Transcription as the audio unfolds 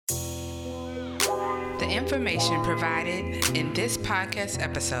information provided in this podcast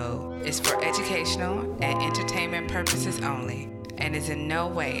episode is for educational and entertainment purposes only and is in no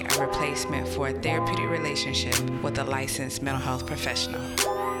way a replacement for a therapeutic relationship with a licensed mental health professional.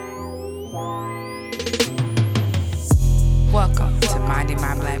 Welcome to Minding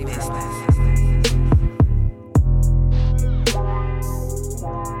My Black Business.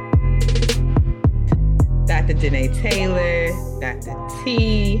 Dr. Janae Taylor, Dr.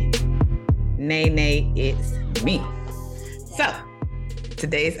 T, Nene, it's me. So,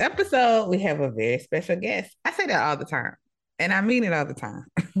 today's episode, we have a very special guest. I say that all the time, and I mean it all the time.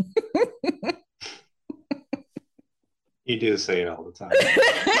 You do say it all the time.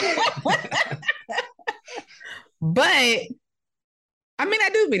 But, I mean, I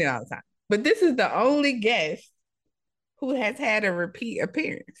do mean it all the time. But this is the only guest who has had a repeat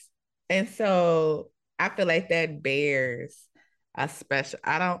appearance. And so, I feel like that bears a special.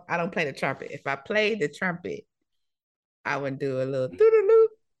 I don't play the trumpet. If I played the trumpet, I would do a little doo-doo-doo.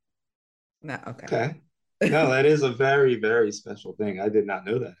 No, okay. Okay. No, that is a very, very special thing. I did not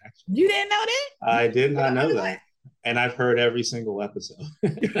know that, actually. You didn't know that? I did not know that. And I've heard every single episode.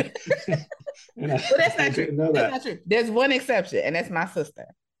 Well, that's not true. That's not true. There's one exception, and that's my sister.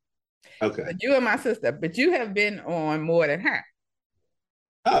 Okay. But you and my sister, but you have been on more than her.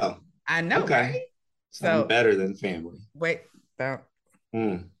 Oh. I know. Okay. Right? So better than family. Wait, don't.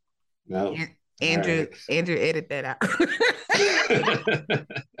 No. Andrew, edit that out.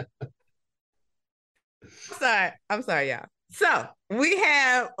 I'm sorry, y'all. So we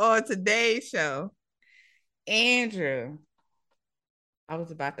have on today's show, Andrew. I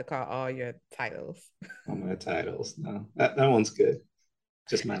was about to call all your titles. All my titles. No, that one's good.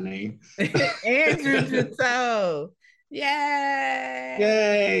 Just my name. Andrew Jateau. Yay!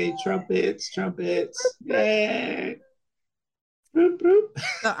 Yay! Trumpets! Yay! Boop, boop.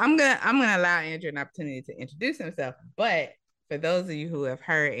 So I'm gonna allow Andrew an opportunity to introduce himself. But for those of you who have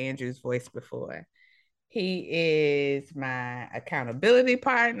heard Andrew's voice before, he is my accountability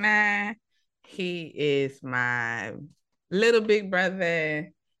partner. He is my little big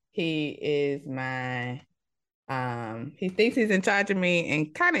brother. He is my he thinks he's in charge of me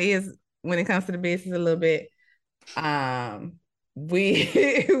and kind of is when it comes to the business a little bit.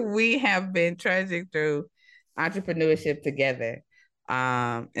 We have been trudging through entrepreneurship together.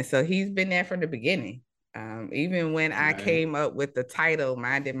 And so he's been there from the beginning. Even when I came up with the title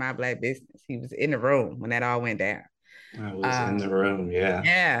Minding My Black Business, he was in the room when that all went down. I was in the room, yeah.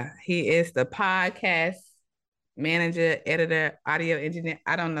 Yeah, he is the podcast manager, editor, audio engineer.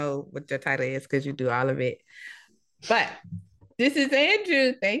 I don't know what your title is because you do all of it. But this is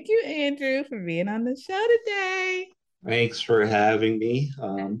Andrew. Thank you, Andrew, for being on the show today. Thanks for having me.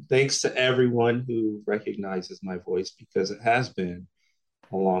 Thanks to everyone who recognizes my voice because it has been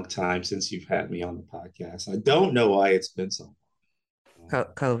a long time since you've had me on the podcast. I don't know why it's been so long.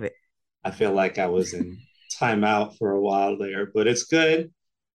 COVID. I feel like I was in timeout for a while there, but it's good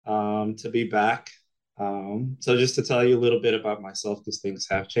to be back. So just to tell you a little bit about myself, because things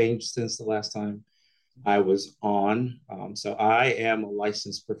have changed since the last time I was on. So I am a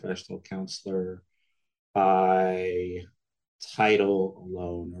licensed professional counselor by title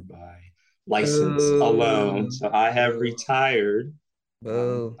alone or by license alone. So I have retired.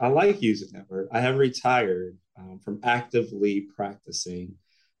 I like using that word. I have retired from actively practicing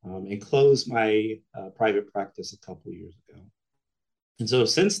and closed my private practice a couple of years ago. And so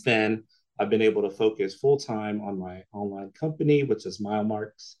since then, I've been able to focus full-time on my online company, which is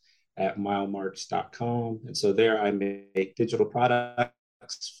Milemarks at milemarks.com. And so there I make digital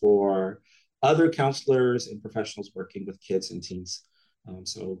products for other counselors and professionals working with kids and teens.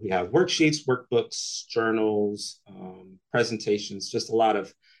 So we have worksheets, workbooks, journals, presentations, just a lot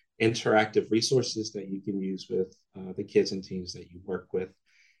of interactive resources that you can use with the kids and teens that you work with.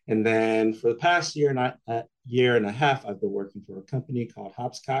 And then for the past year and a half, I've been working for a company called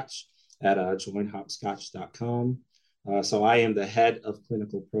Hopscotch at joinhopscotch.com. So I am the head of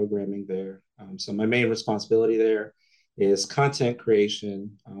clinical programming there. So my main responsibility there is content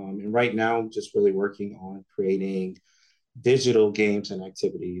creation. And right now, I'm just really working on creating digital games and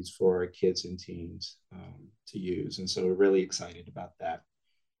activities for kids and teens to use. And so we're really excited about that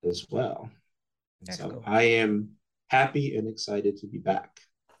as well. And so cool. I am happy and excited to be back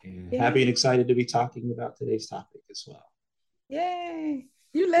and happy and excited to be talking about today's topic as well. Yay.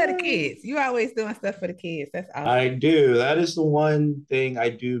 You love the kids. You always doing stuff for the kids. That's awesome. I do. That is the one thing I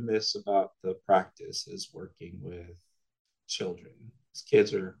do miss about the practice is working with children.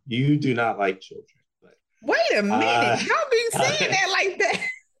 Kids you do not like children. But wait a minute. Y'all been saying that like that.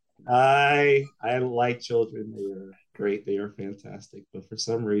 I like children. They are great. They are fantastic. But for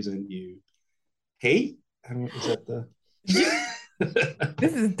some reason, you hate? I don't. Is that the?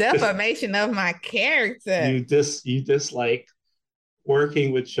 This is defamation of my character. You dislike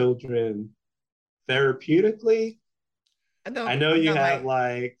working with children therapeutically. I know you have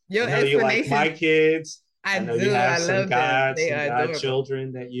like your I know you like explanation. my kids. I know do. you have I love them. They some are god adorable.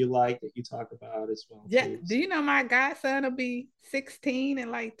 children that you like that you talk about as well. Yeah. Too. Do you know my godson will be 16 in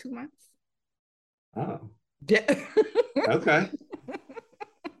like 2 months? Oh. Yeah. Okay.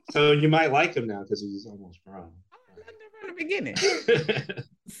 So you might like him now because he's almost grown. I loved him from the beginning.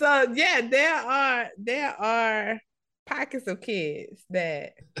 So yeah, there are pockets of kids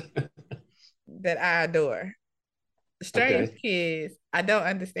that I adore. Strange kids, I don't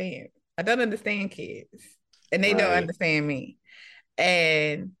understand. I don't understand kids, and they don't understand me.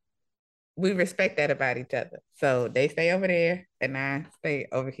 And we respect that about each other. So they stay over there, and I stay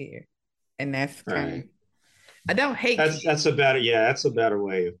over here, and that's kind of. I don't hate. That's a better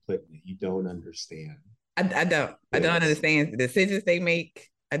way of putting it. You don't understand. I don't understand the decisions they make.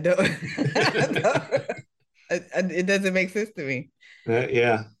 I don't. It doesn't make sense to me.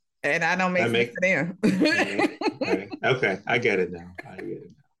 Yeah. And I don't make sense to them. Right. Okay, I get it now.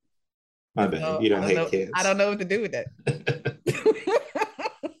 My bad. So, you don't hate kids. I don't know what to do with that.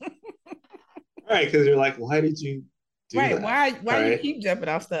 All right, because you're like, why did you do that? Why do you keep jumping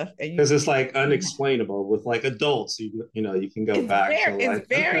off stuff? Because it's like unexplainable with like adults. You can go back. It's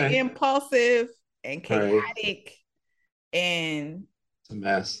very impulsive and chaotic, and it's a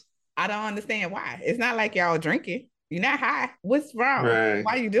mess. I don't understand why. It's not like y'all drinking. You're not high. What's wrong? Why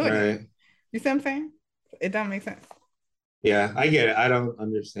are you doing it? You see what I'm saying? It don't make sense. Yeah, I get it. I don't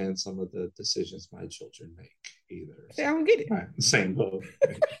understand some of the decisions my children make either. So. I don't get it. Right. Same boat.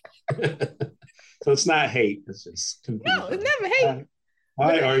 So it's not hate. It's just confusion. No, it's never hate.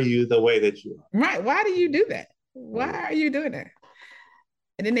 Why are you the way that you are? Right. Why do you do that? Why are you doing that?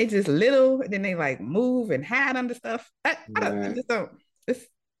 And then they just little, and then they like move and hide under stuff. I just don't. It's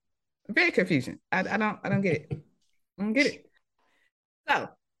very confusing. I don't get it. I don't get it. So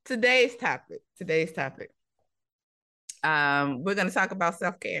today's topic. We're gonna talk about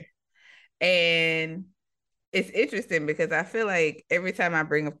self-care. And it's interesting because I feel like every time I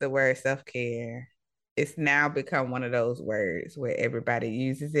bring up the word self-care, it's now become one of those words where everybody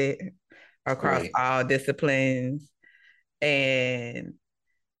uses it across all disciplines, and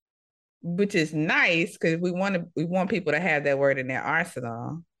which is nice because we want people to have that word in their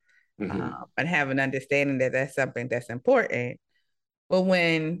arsenal, and have an understanding that that's something that's important. But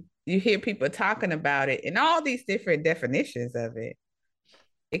when you hear people talking about it and all these different definitions of it,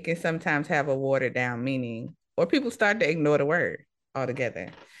 it can sometimes have a watered down meaning, or people start to ignore the word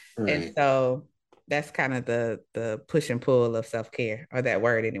altogether. Right. And so that's kind of the push and pull of self-care, or that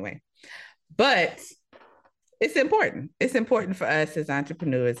word anyway. But it's important. It's important for us as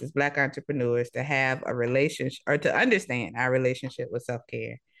entrepreneurs, as Black entrepreneurs, to have a relationship, or to understand our relationship with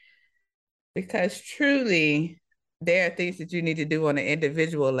self-care. Because truly, there are things that you need to do on an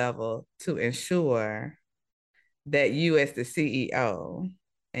individual level to ensure that you as the CEO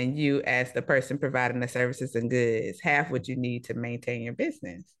and you as the person providing the services and goods have what you need to maintain your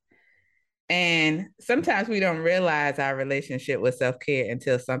business. And sometimes we don't realize our relationship with self-care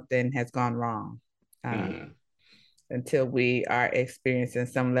until something has gone wrong, until we are experiencing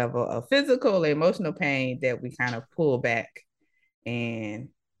some level of physical or emotional pain that we kind of pull back and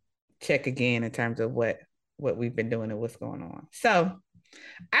check again in terms of what we've been doing and what's going on. So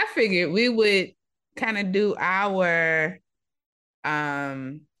I figured we would kind of do our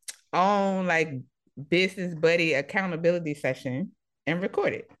own like business buddy accountability session and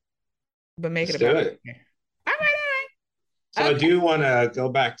record it, but make it about it. All right. So I do want to go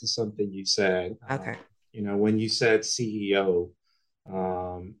back to something you said. Okay. When you said CEO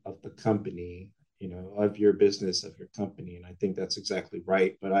of the company, of your business, of your company. And I think that's exactly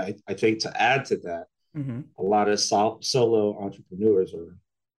right. But I think to add to that, a lot of solo entrepreneurs are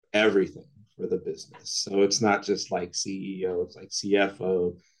everything for the business. So it's not just like CEO, it's like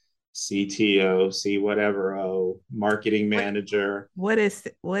CFO, CTO, C whatever O, marketing manager. What is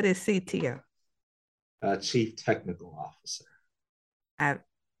CTO? Chief Technical Officer. I've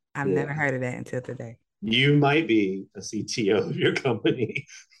never heard of that until today. You might be a CTO of your company.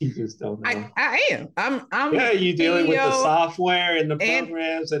 You just don't know. I am. I'm you're dealing with the software and the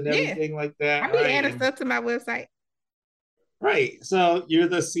programs and everything like that. I be adding stuff to my website. Right. So you're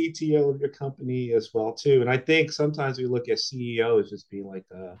the CTO of your company as well, too. And I think sometimes we look at CEO as just being like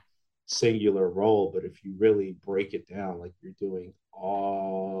a singular role. But if you really break it down, like you're doing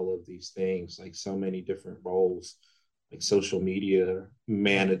all of these things, like so many different roles, like social media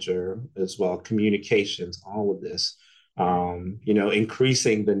manager as well, communications, all of this,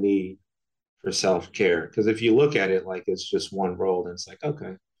 increasing the need for self-care. Because if you look at it like it's just one role, then it's like,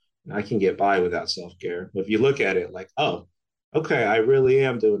 okay, I can get by without self-care. But if you look at it like, oh, okay, I really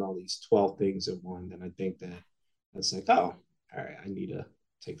am doing all these 12 things in one, then I think that's like, oh, all right, I need to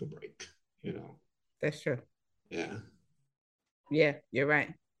take a break, you know? That's true. Yeah. Yeah, you're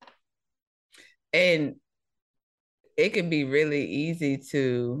right. And it can be really easy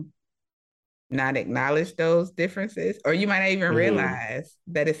to not acknowledge those differences, or you might not even realize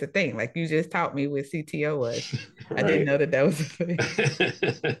that it's a thing. Like you just taught me what CTO was. I didn't know that was a thing.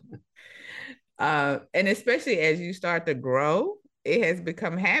 And especially as you start to grow, it has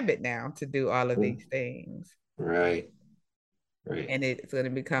become habit now to do all of these things. Right. And it's going to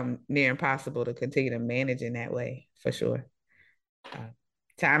become near impossible to continue to manage in that way, for sure.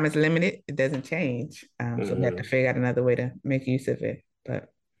 Time is limited. It doesn't change. So we have to figure out another way to make use of it. But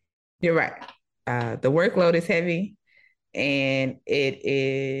you're right. The workload is heavy and it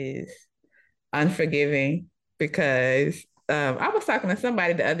is unforgiving because I was talking to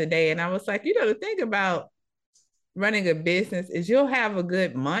somebody the other day and I was like, the thing about running a business is you'll have a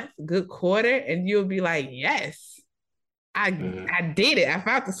good month, good quarter, and you'll be like, yes, I did it. I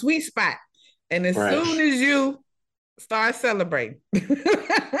found the sweet spot. And as soon as you start celebrating,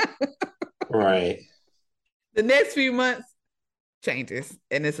 right, the next few months changes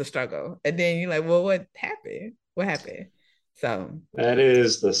and it's a struggle. And then you're like, well, what happened? What happened? So that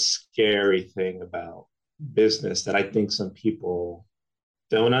is the scary thing about business that I think some people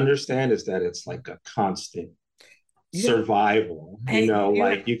don't understand is that it's like a constant survival.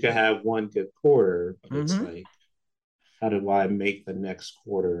 Like you could have one good quarter, but it's like, how do I make the next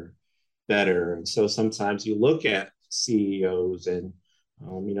quarter better? And so sometimes you look at CEOs and, a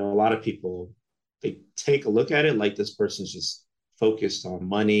lot of people, they take a look at it like this person's just focused on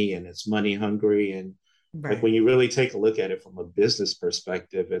money and it's money hungry. And like when you really take a look at it from a business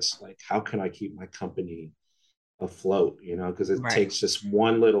perspective, it's like, how can I keep my company afloat? Because it takes just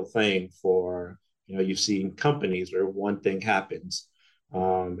one little thing for, you've seen companies where one thing happens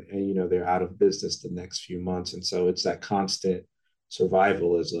and they're out of business the next few months. And so it's that constant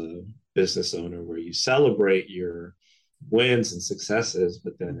survival as a business owner where you celebrate your wins and successes,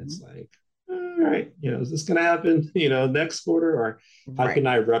 but then it's like, all right, is this going to happen, next quarter, or how can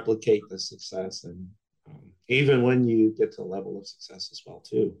I replicate the success? And even when you get to a level of success as well,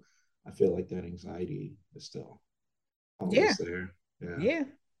 too, I feel like that anxiety is still always there. Yeah.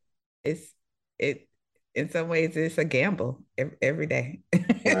 It in some ways it's a gamble every day.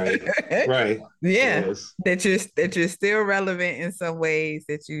 Right. Yeah. That you're still relevant in some ways,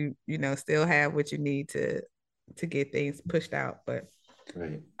 that you still have what you need to get things pushed out. But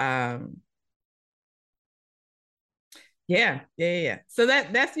yeah. So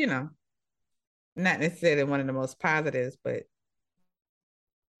that's not necessarily one of the most positives, but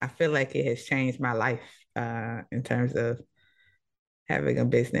I feel like it has changed my life in terms of having a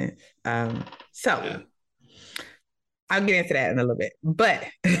business. So I'll get into that in a little bit. But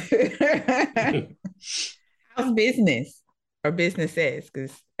how's business or businesses?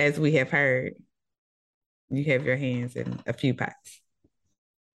 Because as we have heard, you have your hands in a few pots.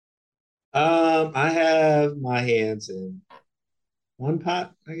 I have my hands in one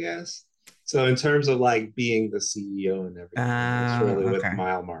pot, I guess. So in terms of like being the CEO and everything, it's really with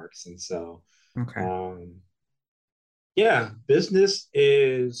Mile Marks. And so business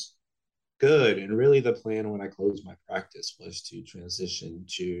is good. And really the plan when I closed my practice was to transition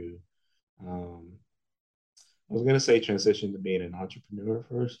to I was gonna say transition to being an entrepreneur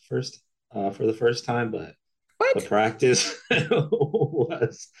first for the first time, but the practice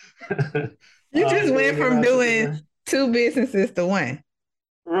was you just went from doing two businesses to one.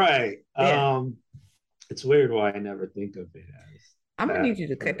 Right. It's weird why I never think of it as I'm gonna need you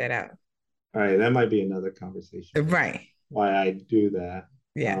to cut that out. All right, that might be another conversation. Right. Why I do that.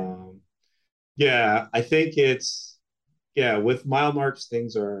 Yeah. I think it's with Mile Marks,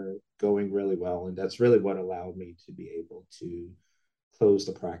 things are going really well. And that's really what allowed me to be able to close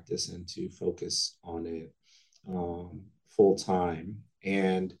the practice and to focus on it full time.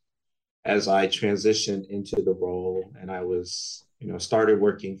 And as I transitioned into the role and I was, started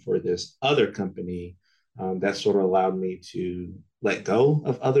working for this other company, that sort of allowed me to let go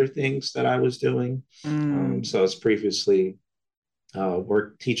of other things that I was doing. So it's previously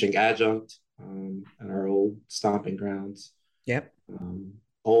worked teaching adjunct at our old stomping grounds. Yep.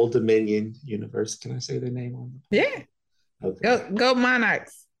 Old Dominion University. Can I say the name on the podcast? Yeah. Okay. Go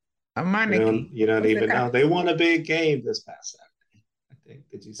Monarchs. A Monarchy. You don't even know. They won a big game this past Saturday, I think.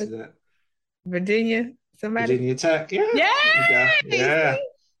 Did you see that? Virginia. Somebody. Virginia Tech. Yeah. Yeah. Yeah.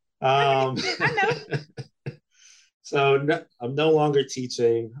 I know. So I'm no longer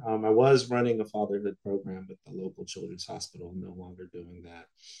teaching. I was running a fatherhood program with the local children's hospital. I'm no longer doing that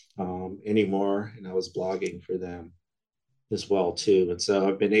anymore. And I was blogging for them as well too. And so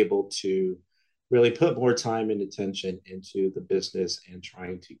I've been able to really put more time and attention into the business and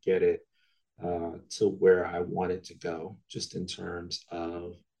trying to get it to where I want it to go, just in terms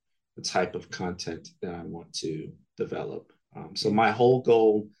of the type of content that I want to develop. So my whole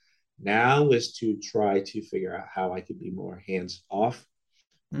goal now is to try to figure out how I could be more hands off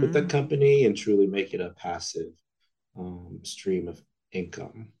with the company and truly make it a passive stream of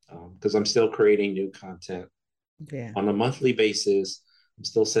income, because I'm still creating new content on a monthly basis. I'm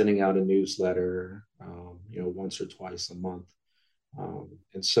still sending out a newsletter, once or twice a month.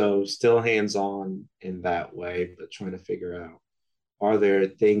 And so still hands-on in that way, but trying to figure out, are there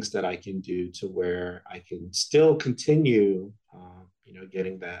things that I can do to where I can still continue,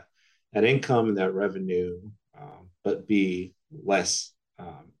 getting that income and that revenue, but be less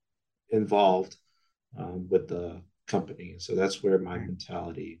involved with the company. So that's where my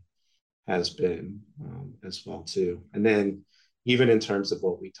mentality has been as well too. And then even in terms of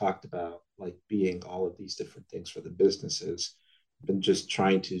what we talked about, like being all of these different things for the businesses, I've been just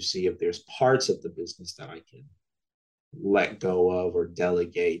trying to see if there's parts of the business that I can let go of or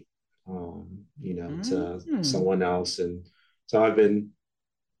delegate, to someone else. And so I've been,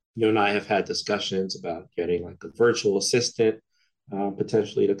 you and I have had discussions about getting like a virtual assistant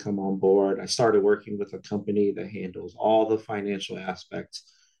potentially to come on board. I started working with a company that handles all the financial aspects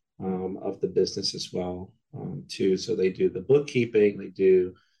of the business as well, too. So they do the bookkeeping, they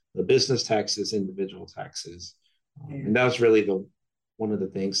do the business taxes, individual taxes. And that was really one of the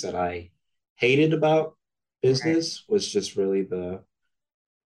things that I hated about business, was just really the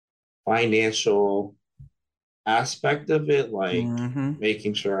financial aspect of it, like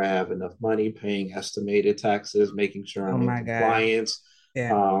making sure I have enough money, paying estimated taxes, making sure I'm in compliance.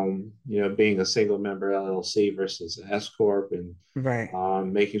 Being a single member LLC versus an S corp, and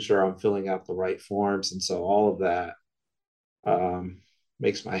making sure I'm filling out the right forms, and so all of that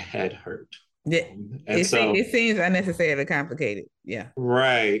makes my head hurt. It seems unnecessarily complicated.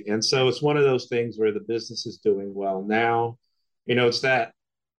 Right. And so it's one of those things where the business is doing well now. It's that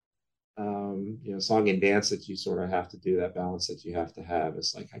song and dance that you sort of have to do, that balance that you have to have.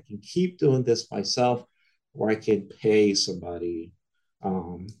 It's like, I can keep doing this myself, or I can pay somebody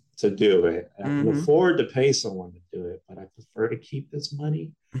to do it. I can afford to pay someone to do it, but I prefer to keep this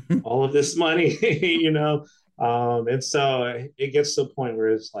money, all of this money, and so it gets to a point where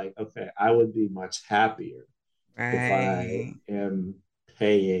it's like, okay, I would be much happier if I am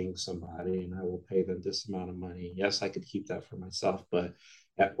paying somebody, and I will pay them this amount of money. Yes, I could keep that for myself, but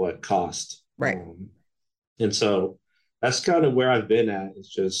at what cost? And so that's kind of where I've been at, is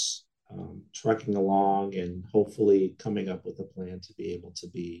just trucking along and hopefully coming up with a plan to be able to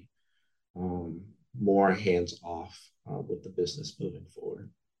be more hands off with the business moving forward.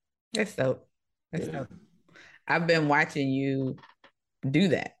 That's dope. That's dope. I've been watching you do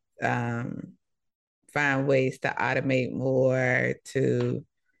that. Find ways to automate more, to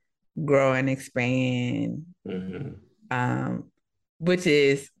grow and expand. Which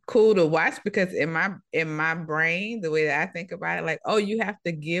is cool to watch, because in my brain, the way that I think about it, like, oh, you have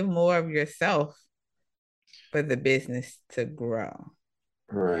to give more of yourself for the business to grow.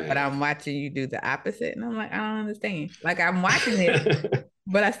 Right. But I'm watching you do the opposite, and I'm like, I don't understand. Like, I'm watching it,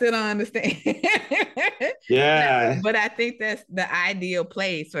 but I still don't understand. But I think that's the ideal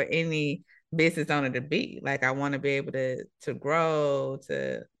place for any business owner to be. Like, I want to be able to grow,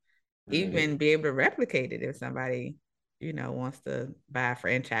 to even be able to replicate it if somebody wants to buy a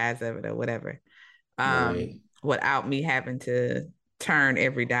franchise of it or whatever, without me having to turn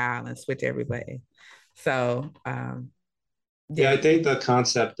every dial and switch everybody. So, I think the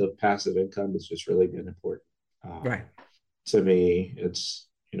concept of passive income has just really been important. To me, it's,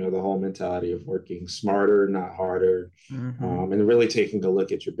 the whole mentality of working smarter, not harder, and really taking a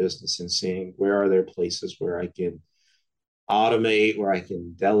look at your business and seeing, where are there places where I can automate, where I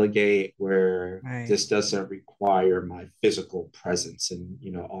can delegate, where this doesn't require my physical presence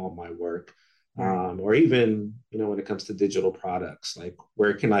in, all my work. Or even, when it comes to digital products, like,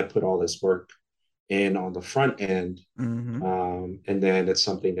 where can I put all this work in on the front end? And then it's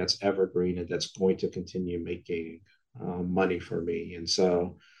something that's evergreen and that's going to continue making money for me. And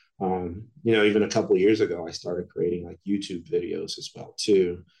so, even a couple of years ago, I started creating like YouTube videos as well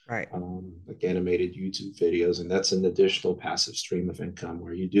too. Like animated YouTube videos. And that's an additional passive stream of income,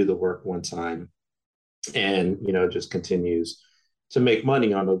 where you do the work one time and, just continues to make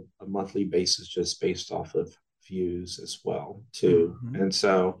money on a monthly basis, just based off of views as well too. And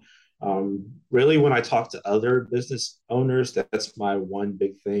so Really, when I talk to other business owners, that's my one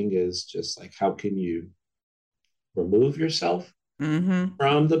big thing is just like, how can you remove yourself Mm-hmm.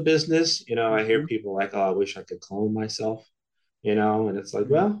 from the business? I hear Mm-hmm. people like, oh, I wish I could clone myself, and it's like,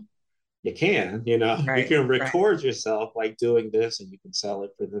 Mm-hmm. well, you can, you Right, can right, record yourself like doing this and you can sell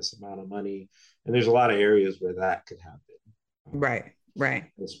it for this amount of money. And there's a lot of areas where that could happen right,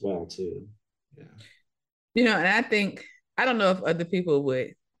 right. as well, too. Yeah. And I think I don't know if other people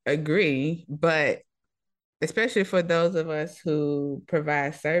would agree, but especially for those of us who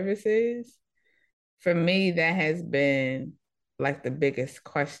provide services, for me, that has been like the biggest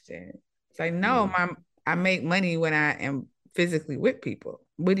question. It's like, no, Mm. I make money when I am physically with people.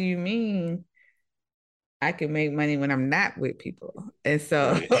 What do you mean I can make money when I'm not with people? And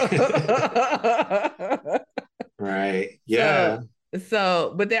so, Right. Right. so, Yeah.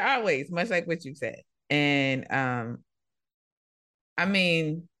 but there are ways, much like what you said. And I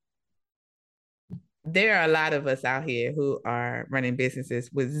mean, there are a lot of us out here who are running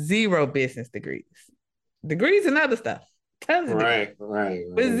businesses with zero business degrees and other stuff, tons of degrees, Right. Right.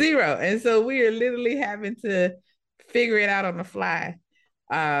 but Right. zero. And so we are literally having to figure it out on the fly,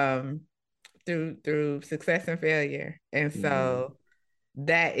 um, through success and failure. And Mm. so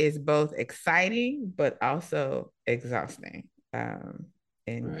that is both exciting but also exhausting, in,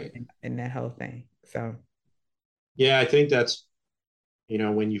 Right. in that whole thing. So Yeah, I think that's,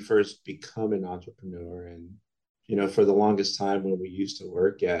 when you first become an entrepreneur and, for the longest time when we used to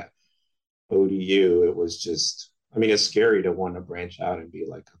work at ODU, it was just, I mean, it's scary to want to branch out and be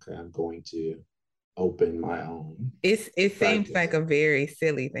like, okay, I'm going to open my own it seems practice. like a very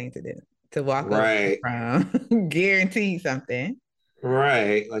silly thing to do, to walk away Right. from guaranteed something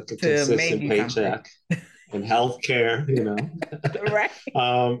Right. Like a to consistent maybe something. paycheck and healthcare, Right.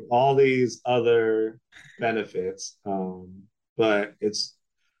 all these other benefits. But it's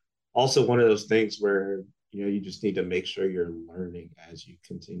also one of those things where, you just need to make sure you're learning as you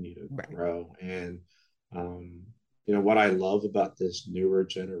continue to Right. grow. And, um, what I love about this newer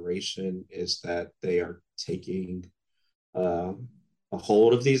generation is that they are taking uh, a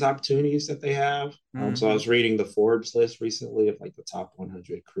hold of these opportunities that they have. So I Mm-hmm. was reading the Forbes list recently of like the top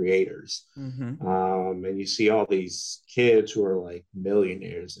 100 creators. Mm-hmm. And you see all these kids who are like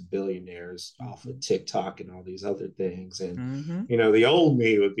millionaires and billionaires off Mm-hmm. of TikTok and all these other things. And, Mm-hmm. the old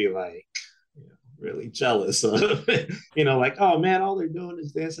me would be like, really jealous of, like, oh man, all they're doing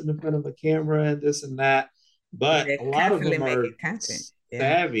is dancing in front of a camera and this and that. But But they're a lot of constantly them making are content. Yeah.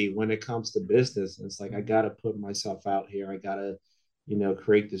 savvy when it comes to business. And it's like, I got to put myself out here. I got to,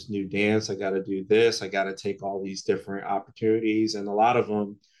 create this new dance. I got to do this. I got to take all these different opportunities. And a lot of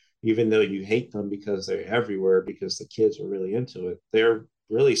them, even though you hate them because they're everywhere, because the kids are really into it, they're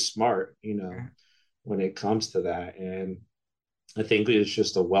really smart, Yeah. when it comes to that. And I think it's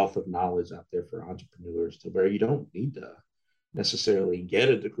just a wealth of knowledge out there for entrepreneurs to where you don't need to necessarily get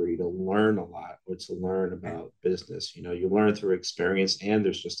a degree to learn a lot or to learn about business. You learn through experience, and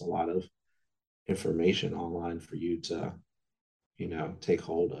there's just a lot of information online for you to, take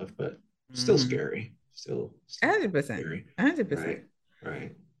hold of, but still Mm-hmm. scary. Still 100%. scary. 100%. Right.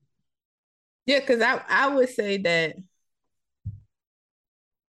 Right. Yeah, because I would say that,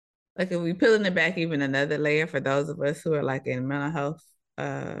 like, if we peeling it back even another layer for those of us who are like in mental health,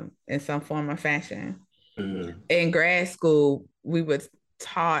 in some form or fashion. Mm-hmm. In grad school, we were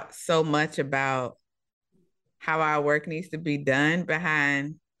taught so much about how our work needs to be done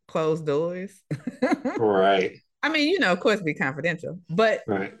behind closed doors. Right. I mean, of course, be confidential, but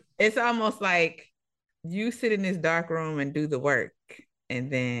Right. it's almost like you sit in this dark room and do the work,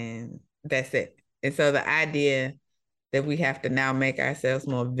 and then that's it. And so the idea that we have to now make ourselves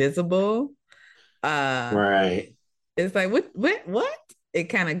more visible, uh, Right. it's like what? It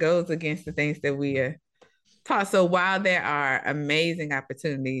kind of goes against the things that we are taught. So while there are amazing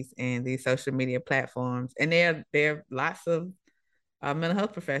opportunities in these social media platforms, and there are lots of mental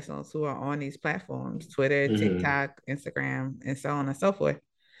health professionals who are on these platforms, Twitter, Mm-hmm. TikTok, Instagram, and so on and so forth.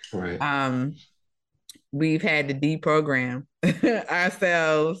 Right. Um, we've had to deprogram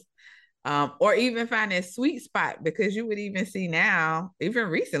ourselves, or even find a sweet spot, because you would even see now, even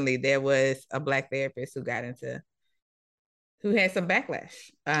recently, there was a Black therapist who had some backlash,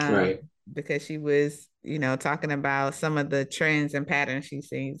 Right. because she was, talking about some of the trends and patterns she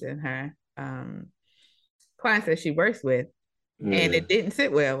sees in her clients that she works with. And it Mm. didn't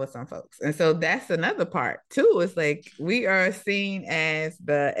sit well with some folks. And so that's another part too. It's like we are seen as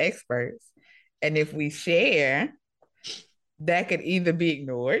the experts. And if we share, that could either be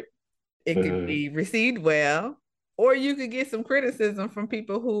ignored, it could Mm. be received well, or you could get some criticism from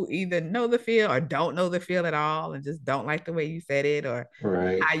people who either know the field or don't know the field at all and just don't like the way you said it or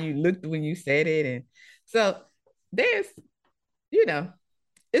Right. how you looked when you said it. And so there's, you know,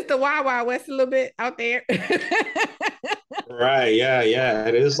 it's the wild, wild west a little bit out there. Right. Yeah. Yeah.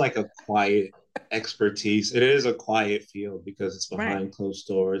 It is like a quiet expertise. It is a quiet field because it's behind Right. closed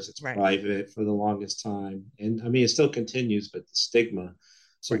doors. It's Right. private for the longest time. And I mean, it still continues, but the stigma Right.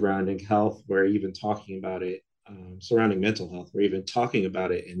 surrounding health, we're even talking about it, surrounding mental health, we're even talking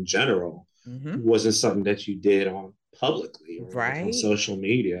about it in general, Mm-hmm. wasn't something that you did on publicly or like on Right. social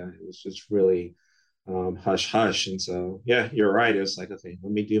media. It was just really hush hush. And so, yeah, you're right. It's like, okay,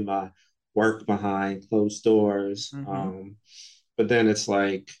 let me do my work behind closed doors. Mm-hmm. But then it's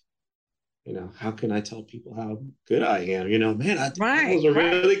like, how can I tell people how good I am? Man, I think that was Right. a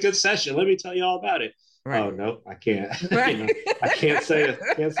Right. really good session. Let me tell you all about it. Right. Oh no, I can't. Right. I can't say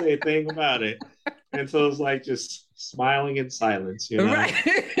a thing about it. And so it's like just smiling in silence. Right.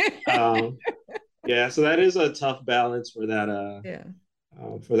 Yeah. So that is a tough balance for that. Yeah.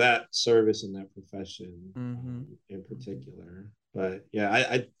 For that service and that profession Mm-hmm. in particular. But yeah,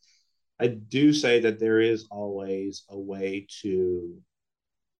 I do say that there is always a way to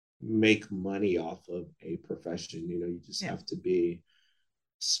make money off of a profession. You just Yeah. have to be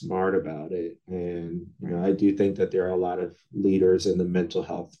smart about it. And I do think that there are a lot of leaders in the mental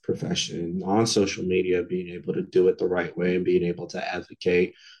health profession on social media being able to do it the right way and being able to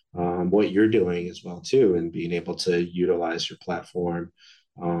advocate what you're doing as well too, and being able to utilize your platform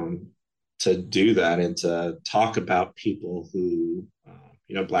to do that and to talk about people who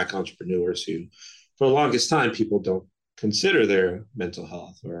Black entrepreneurs who for the longest time people don't consider their mental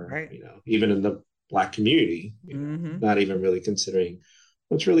health, or Right. even in the Black community, Mm-hmm. not even really considering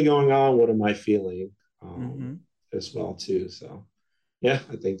what's really going on, what am I feeling, Mm-hmm. as well too. So yeah,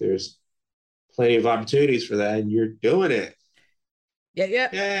 I think there's plenty of opportunities for that, and you're doing it. Yeah, yeah.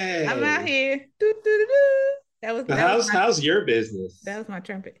 Yay. I'm out here. Doo, doo, doo, doo. How's your business? That was my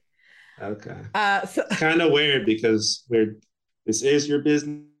trumpet. Okay. So it's kind of weird because this is your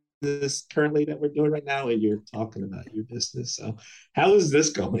business currently that we're doing right now, and you're talking about your business. So how is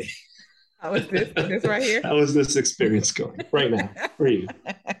this going? how is this right here? How is this experience going right now for you?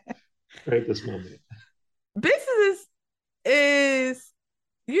 Right this moment. Business is,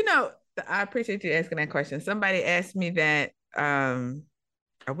 I appreciate you asking that question. Somebody asked me that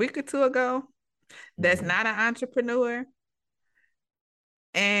a week or two ago. That's not an entrepreneur.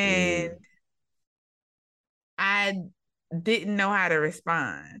 And I didn't know how to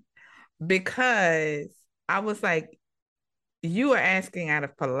respond because I was like, you are asking out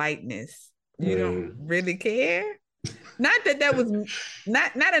of politeness. You don't really care. Not that was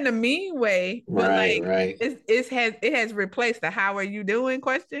not in a mean way, but right. It has replaced the "How are you doing?"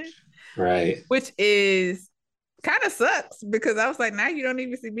 question, right? Which is kind of sucks because I was like, now you don't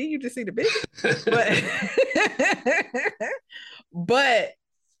even see me, you just see the business. but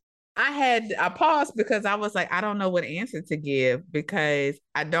I paused because I was like, I don't know what answer to give because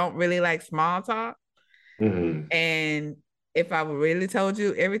I don't really like small talk. Mm-hmm. And if I really told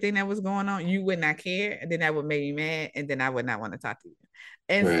you everything that was going on, you would not care. And then that would make me mad. And then I would not want to talk to you.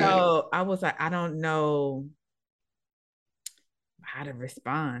 And so I was like, I don't know how to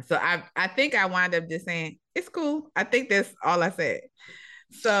respond. So I think I wound up just saying, it's cool. I think that's all I said.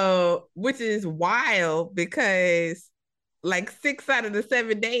 So, which is wild because like 6 out of the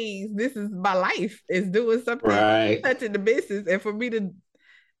 7 days, this is my life, is doing something, touching the business. And for me to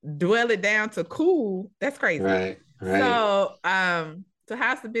dwell it down to cool, that's crazy. Right. So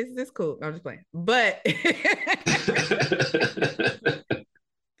how's the business? It's cool. I'm just playing. But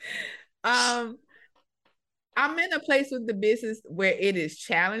I'm in a place with the business where it is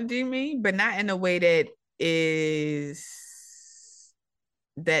challenging me, but not in a way that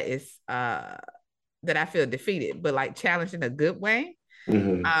I feel defeated, but like challenged in a good way.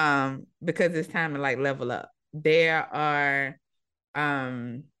 Mm-hmm. Because it's time to like level up. There are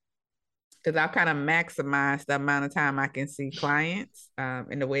because I've kind of maximized the amount of time I can see clients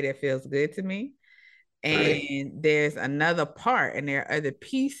in a way that feels good to me. And there's another part, and there are other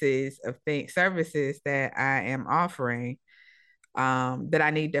pieces of services that I am offering that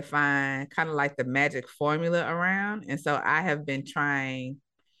I need to find kind of like the magic formula around. And so I have been trying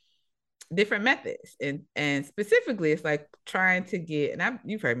different methods, and specifically, it's like trying to get, and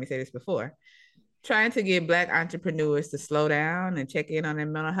you've heard me say this before, trying to get Black entrepreneurs to slow down and check in on their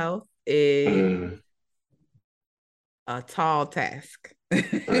mental health is a tall task.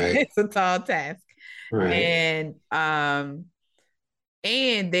 It's a tall task. And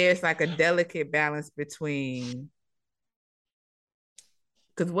there's like a delicate balance between,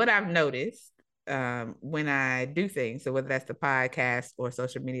 because what I've noticed when I do things. So whether that's the podcast or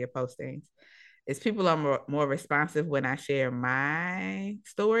social media postings, is people are more responsive when I share my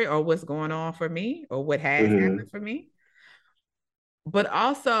story or what's going on for me or what has happened for me. But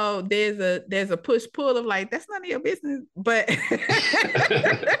also there's a push pull of like, that's none of your business. But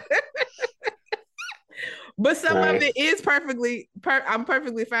but some of it is I'm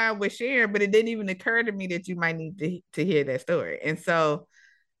perfectly fine with sharing, but it didn't even occur to me that you might need to hear that story. And so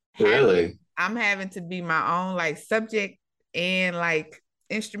I'm having to be my own like subject and like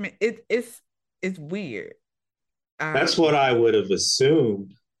instrument. It's weird. That's what I would have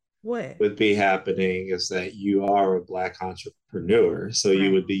assumed what would be happening, is that you are a Black entrepreneur. So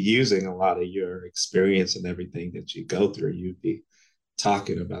you would be using a lot of your experience and everything that you go through. You'd be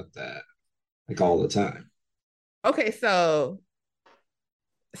talking about that like all the time. Okay, so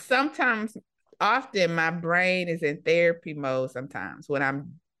often my brain is in therapy mode sometimes when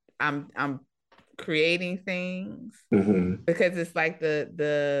I'm creating things, because it's like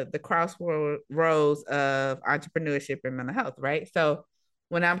the crossroads of entrepreneurship and mental health, right? So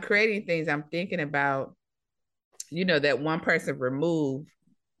when I'm creating things, I'm thinking about, that one person removed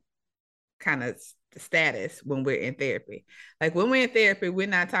kind of status when we're in therapy. Like when we're in therapy, we're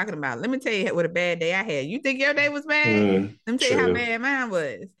not talking about, let me tell you what a bad day I had. You think your day was bad? Let me tell you how bad mine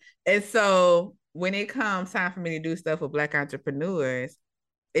was. And so when it comes time for me to do stuff with Black entrepreneurs,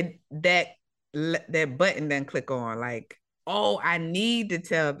 that button doesn't click on like, oh, I need to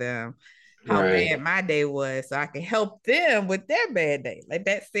tell them how bad my day was so I can help them with their bad day. Like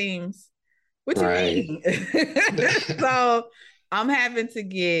that seems, what you mean? So I'm having to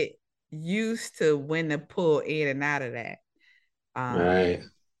get used to when to pull in and out of that.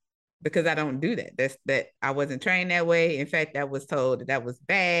 Because I don't do that. I wasn't trained that way. In fact, I was told that was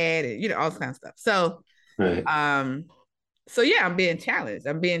bad and all kinds of stuff. So so yeah, I'm being challenged.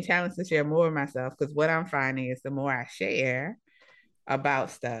 I'm being challenged to share more of myself, because what I'm finding is the more I share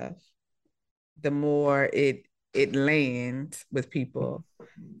about stuff, the more it lands with people.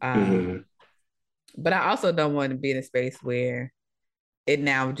 But I also don't want to be in a space where it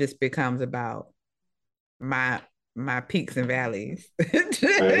now just becomes about my peaks and valleys.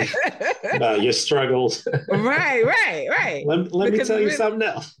 About your struggles. Right. Let me tell you something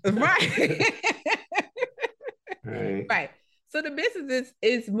else. Right. So the business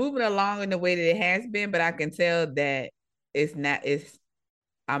is moving along in the way that it has been, but I can tell that it's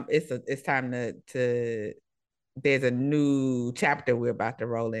time to there's a new chapter we're about to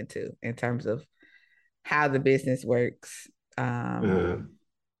roll into in terms of how the business works. And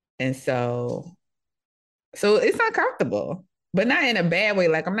so it's uncomfortable, but not in a bad way.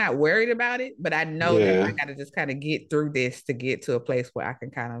 Like I'm not worried about it, but I know that I got to just kind of get through this to get to a place where I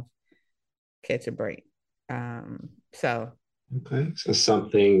can kind of catch a break. So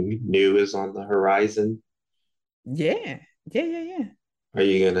something new is on the horizon. Yeah. Are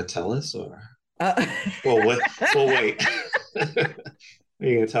you gonna tell us, or well wait. Are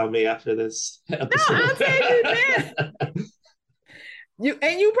you gonna tell me after this episode? No, I'll tell you this.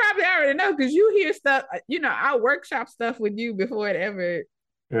 You probably already know, because you hear stuff, I workshop stuff with you before it ever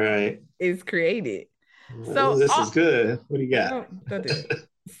is created. So this is good. What do you got? Don't do it.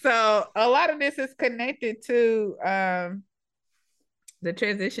 So a lot of this is connected to the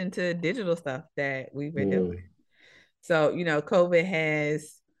transition to digital stuff that we've been doing. So, COVID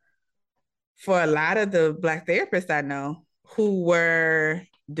has, for a lot of the Black therapists I know who were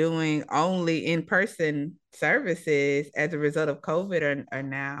doing only in-person services as a result of COVID, are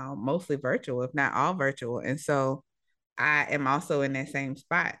now mostly virtual, if not all virtual. And so I am also in that same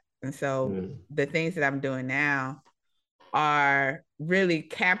spot. And so the things that I'm doing now are really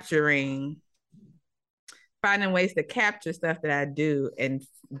finding ways to capture stuff that I do and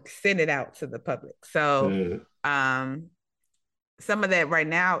send it out to the public. So some of that right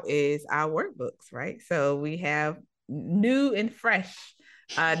now is our workbooks, right? So we have new and fresh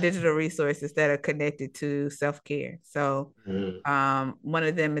digital resources that are connected to self-care. So one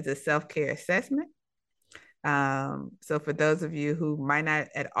of them is a self-care assessment. So for those of you who might not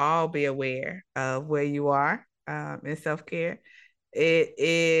at all be aware of where you are in self-care, it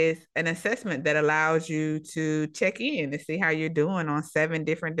is an assessment that allows you to check in to see how you're doing on 7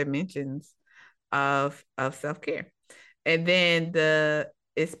 different dimensions of self-care. And then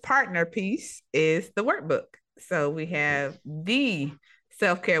its partner piece is the workbook. So we have the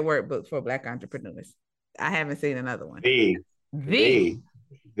self-care workbook for Black entrepreneurs. I haven't seen another one. The.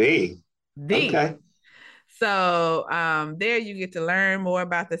 Okay. So there you get to learn more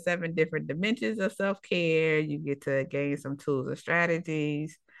about the 7 different dimensions of self-care. You get to gain some tools and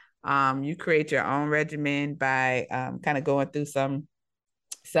strategies. You create your own regimen by kind of going through some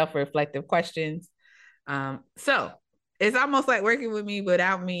self-reflective questions. So it's almost like working with me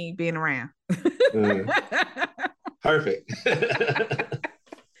without me being around. Perfect.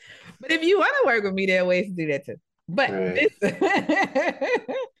 But if you want to work with me, there are ways to do that too. But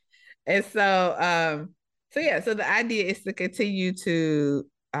and so so the idea is to continue to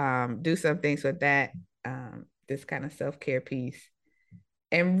do some things with that, this kind of self-care piece.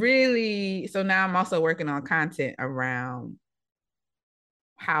 And really, so now I'm also working on content around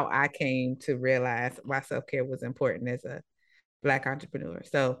how I came to realize why self-care was important as a Black entrepreneur.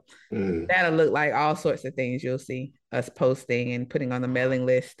 So that'll look like all sorts of things you'll see us posting and putting on the mailing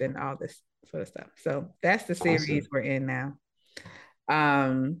list and all this sort of stuff. So that's the series we're in now.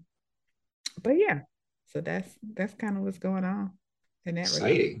 But yeah, so that's kind of what's going on in that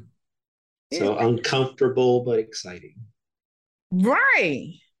exciting. So uncomfortable but exciting.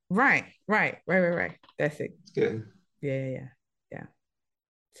 Right. That's it. Good. Yeah.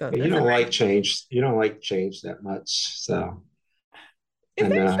 So you don't like change. You don't like change that much. So is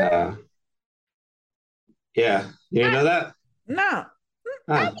that true? Yeah. You know that? No.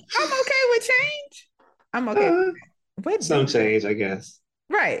 I'm okay with change. I'm okay with some change, I guess.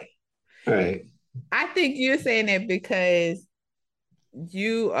 Right. I think you're saying it because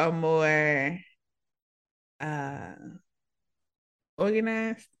you are more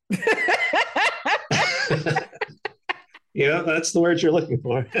organized. Yeah, that's the word you're looking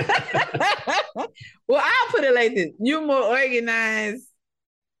for. Well, I'll put it like this. You're more organized,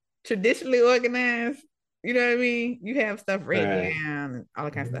 traditionally organized. You know what I mean? You have stuff written down and all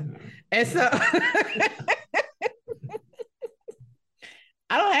that kind of stuff. And so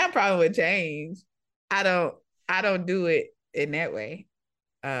I don't have a problem with change. I don't do it in that way.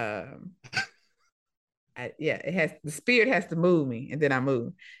 The spirit has to move me, and then I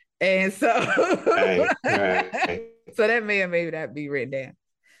move. And so right. So that may or may not be written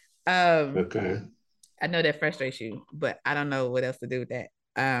down. Okay. I know that frustrates you, but I don't know what else to do with that.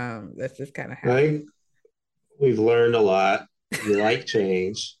 That's just kind of how I think we've learned a lot. You like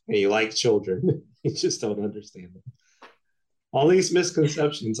change and you like children. You just don't understand them. All these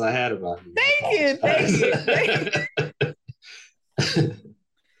misconceptions I had about you. Thank you.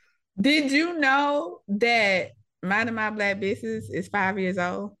 Did you know that Minding My Black Business is 5 years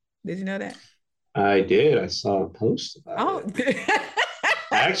old? Did you know that? I did. I saw a post about it.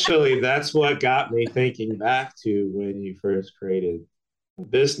 Actually, that's what got me thinking back to when you first created a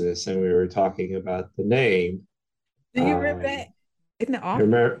business and we were talking about the name. Do you remember that in the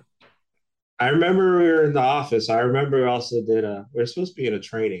office? I remember we were in the office. I remember we also we were supposed to be in a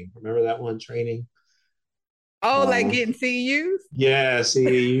training. Remember that one training? Oh, like getting CEUs? Yeah,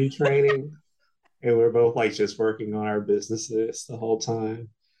 CEU training. And we're both like just working on our businesses the whole time.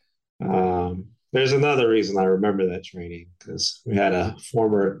 There's another reason I remember that training because we had a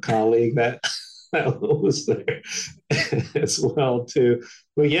former colleague that was there as well too.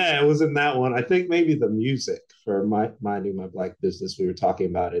 But yeah, it was in that one. I think maybe the music for Minding My Black Business, we were talking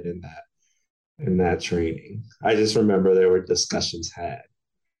about it in that training. I just remember there were discussions had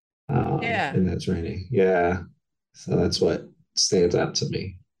in that training. Yeah. So that's what stands out to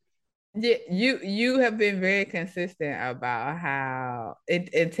me. Yeah, you have been very consistent about how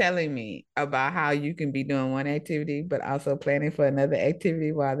it telling me about how you can be doing one activity, but also planning for another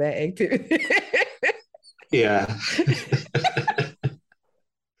activity while that activity. Yeah.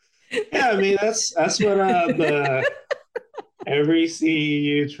 Yeah, I mean that's what every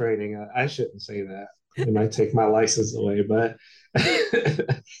CEU training. I shouldn't say that. It might take my license away, but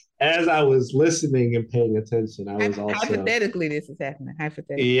as I was listening and paying attention, I was also hypothetically this is happening.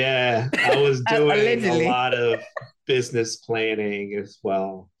 Hypothetically, yeah, I was doing a lot of business planning as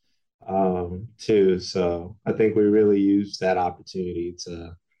well, too. So I think we really used that opportunity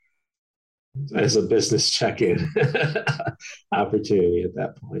as a business check-in opportunity at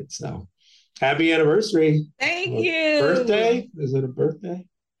that point. So happy anniversary! Thank you. Birthday? Is it a birthday?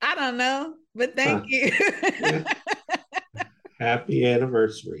 I don't know, but thank you. Yeah. Happy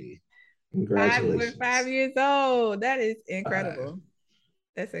anniversary. Congratulations. We're 5 years old. That is incredible.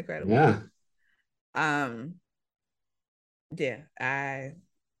 That's incredible. Yeah. Yeah, I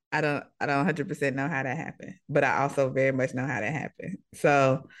don't 100% know how that happened, but I also very much know how that happened.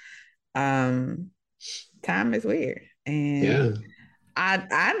 So time is weird. And yeah.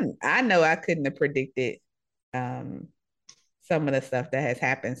 I know I couldn't have predicted some of the stuff that has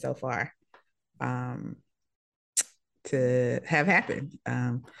happened so far. To have happened.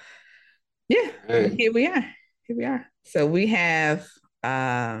 Yeah, right. Here we are. So we have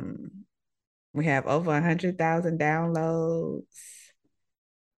over 100,000 downloads.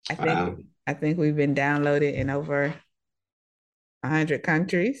 I think we've been downloaded in over 100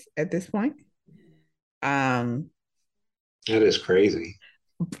 countries at this point. That is crazy.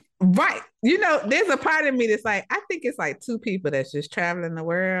 Right. There's a part of me that's like, I think it's like 2 people that's just traveling the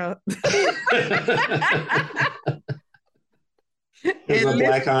world. There's a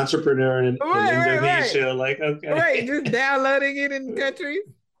Black entrepreneur in Indonesia. Right. Like, okay. Right. Just downloading it in countries.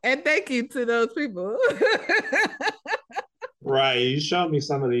 And thank you to those people. Right. You showed me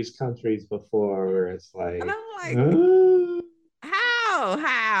some of these countries before where it's like, and I'm like, how?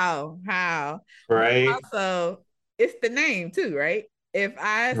 Right. Also, it's the name too, right? If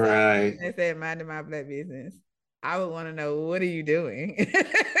I said minding my Black business, I would want to know, what are you doing?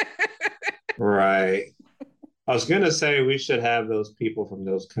 Right. I was gonna say we should have those people from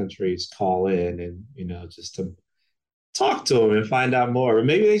those countries call in and just to talk to them and find out more. Or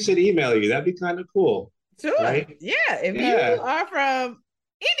maybe they should email you. That'd be kind of cool. Sure. Right? Yeah. If you are from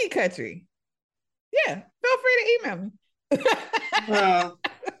any country, yeah, feel free to email me. Well,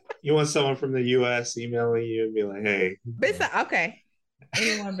 you want someone from the US emailing you and be like, hey. Okay.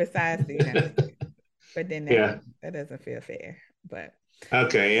 Anyone besides the United States. But then that doesn't feel fair. But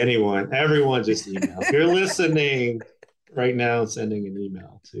okay, everyone just email. If you're listening right now, sending an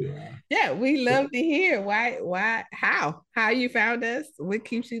email to yeah, we love to hear how you found us, what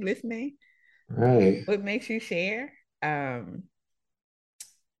keeps you listening, right, what makes you share.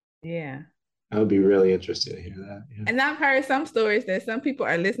 Yeah, I would be really interested to hear that. Yeah. And I've heard some stories that some people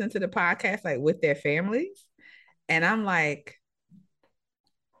are listening to the podcast like with their families, and I'm like,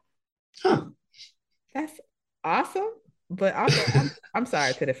 that's awesome. But also, I'm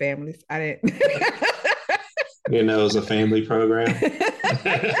sorry to the families. I didn't. It's a family program.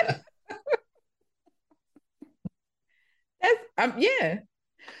 Yeah.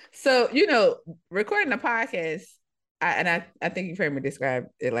 So recording a podcast, I think you've heard me describe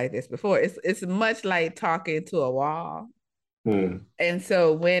it like this before. It's much like talking to a wall. And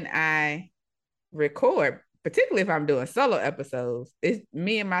so when I record, particularly if I'm doing solo episodes, it's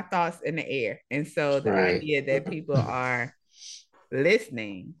me and my thoughts in the air. And so the idea that people are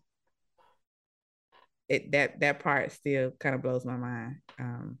listening, that part still kind of blows my mind.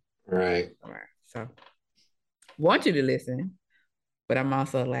 Right. So want you to listen, but I'm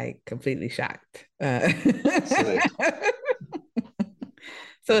also like completely shocked.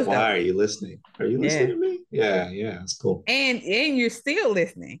 So why are you listening? Are you listening to me? Yeah, that's cool. And you're still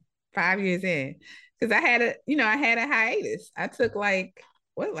listening 5 years in. Because I had a hiatus. I took like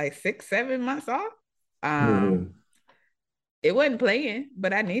 6-7 months off. It wasn't playing,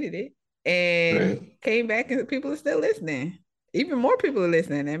 but I needed it. And came back and people are still listening. Even more people are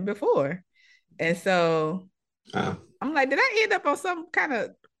listening than before. And so I'm like, did I end up on some kind of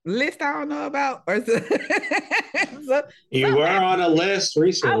list I don't know about? Or you were on a list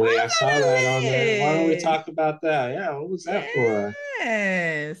recently. I saw that on there. Why don't we talk about that? Yeah, what was that for?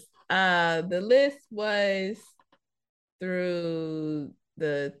 Yes. The list was through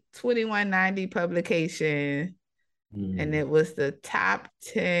the 2190 publication, and it was the top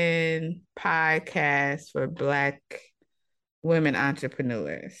 10 podcasts for Black women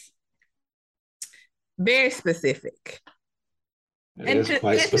entrepreneurs. Very specific. It is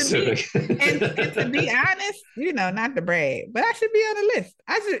quite specific. And to be honest, not to brag, but I should be on the list.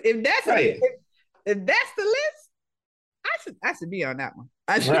 If that's if that's the list, I should be on that one.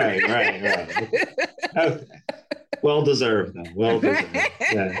 Right. Okay. Well deserved, though. Well deserved.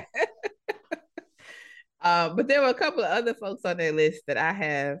 Yeah. But there were a couple of other folks on that list that I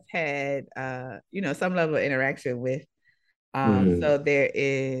have had, some level of interaction with. So there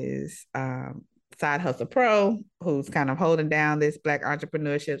is Side Hustle Pro, who's kind of holding down this Black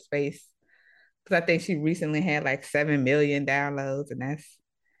entrepreneurship space, because I think she recently had like 7 million downloads, and that's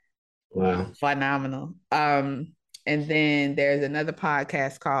phenomenal. And then there's another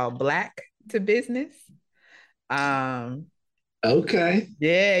podcast called Black to Business. Okay.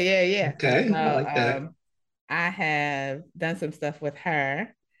 Yeah. Okay, so, I like that. I have done some stuff with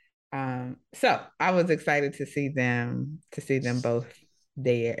her. So I was excited to see them both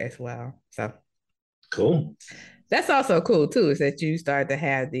there as well. So cool. That's also cool too, is that you start to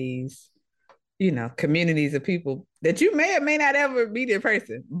have these, communities of people that you may or may not ever meet in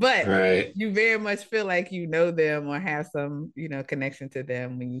person, but you very much feel like you know them or have some, connection to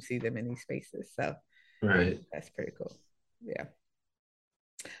them when you see them in these spaces. So that's pretty cool. Yeah.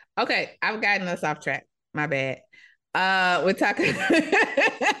 Okay, I've gotten us off track. My bad. We're talking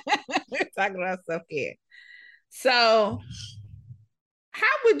about self-care. So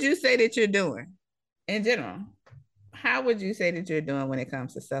how would you say that you're doing in general? How would you say that you're doing when it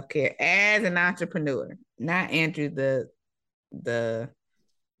comes to self-care as an entrepreneur? Not Andrew, the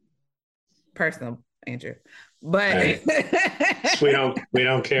personal Andrew, But right. we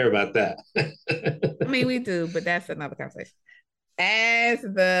don't care about that. I mean, we do, but that's another conversation. As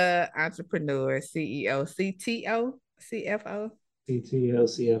the entrepreneur, CEO, CTO, CFO. CTO,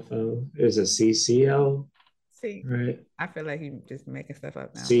 CFO. There's a CCO, See, right? I feel like you just making stuff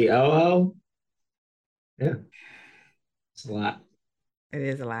up now. COO. Yeah, it's a lot. It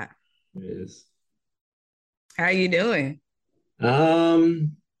is a lot. It is. How are you doing?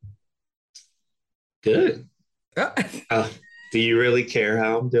 Um, Good. Oh, Uh, do you really care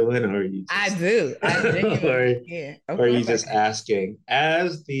how I'm doing, or are you I just, do. I genuinely yeah. Of or are you course I just can. asking?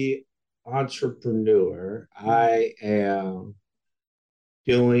 As the entrepreneur, I am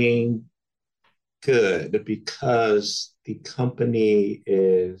doing good because the company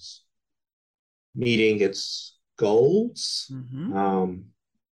is meeting its goals. Mm-hmm.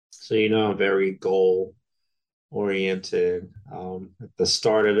 So I'm very goal oriented. At the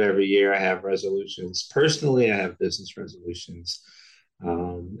start of every year, I have resolutions. Personally, I have business resolutions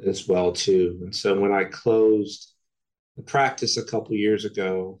as well too. And so when I closed the practice a couple years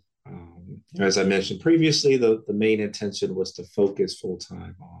ago, as I mentioned previously, the main intention was to focus full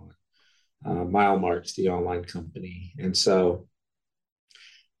time on Mile March, the online company. And so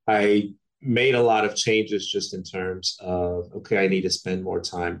I made a lot of changes just in terms of, okay, I need to spend more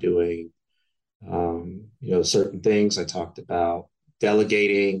time doing certain things. I talked about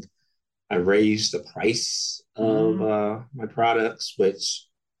delegating. I raised the price of my products, which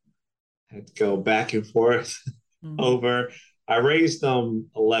had to go back and forth over. I raised them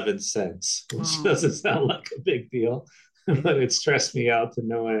 11 cents, which doesn't sound like a big deal, but it stressed me out to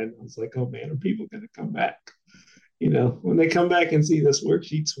no end. I was like, oh man, are people going to come back? When they come back and see this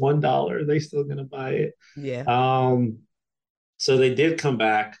worksheet's $1, are they still going to buy it? Yeah. So they did come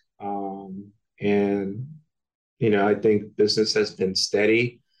back. And I think business has been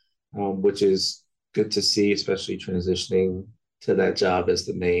steady, which is good to see, especially transitioning to that job as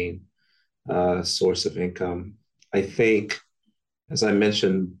the main source of income. I think, as I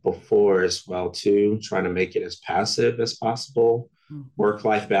mentioned before as well, too, trying to make it as passive as possible.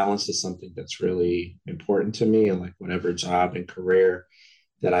 Work-life balance is something that's really important to me, and like whatever job and career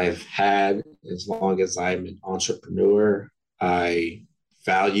that I've had, as long as I'm an entrepreneur, I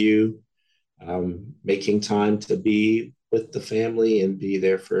value making time to be with the family and be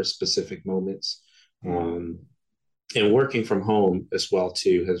there for specific moments. And working from home as well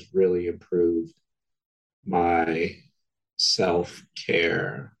too has really improved my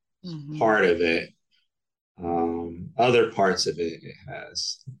self-care part of it. Other parts of it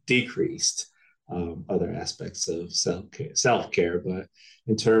has decreased other aspects of self-care, but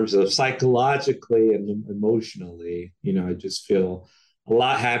in terms of psychologically and emotionally, I just feel a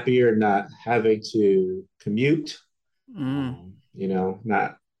lot happier not having to commute,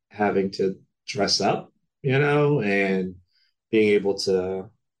 not having to dress up, and being able to,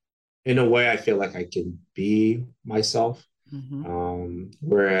 in a way, I feel like I can be myself.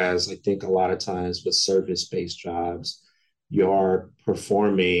 Whereas I think a lot of times with service-based jobs, you're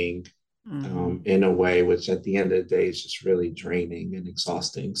performing in a way which at the end of the day is just really draining and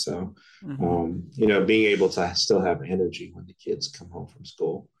exhausting. So, being able to still have energy when the kids come home from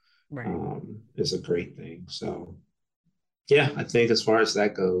school is a great thing. So, yeah, I think as far as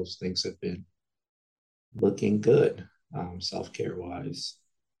that goes, things have been looking good, self-care wise.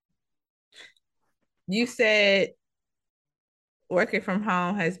 You said working from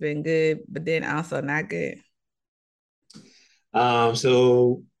home has been good, but then also not good.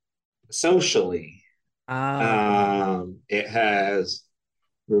 So socially, Oh, it has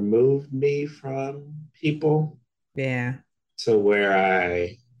removed me from people. Yeah. To where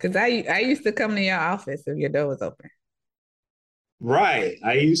because I used to come to your office if your door was open. Right.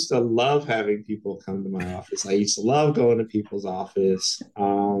 I used to love having people come to my office. I used to love going to people's office,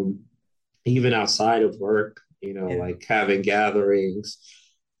 even outside of work, like having gatherings.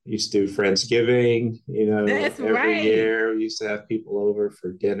 Used to do Friendsgiving, That's every right. year. We used to have people over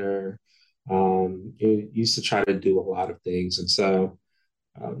for dinner. Used to try to do a lot of things. And so,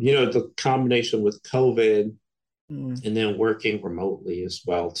 the combination with COVID and then working remotely as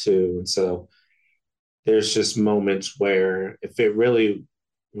well, too. And so there's just moments where if it really,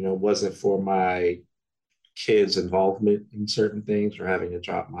 wasn't for my kids' involvement in certain things or having to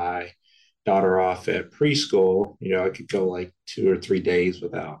drop my daughter off at preschool, I could go like 2 or 3 days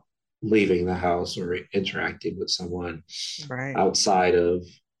without leaving the house or interacting with someone outside of,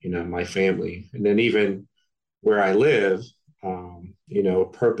 my family. And then even where I live,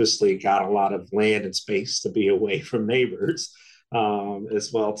 purposely got a lot of land and space to be away from neighbors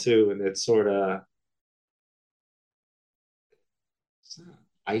as well too. And it's sort of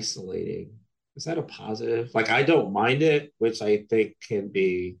isolating. is that a positive? Like I don't mind it, which I think can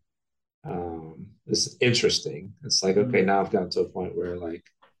be it's interesting. It's like, okay, now I've gotten to a point where like,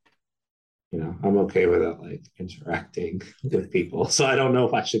 I'm okay without like interacting with people. So I don't know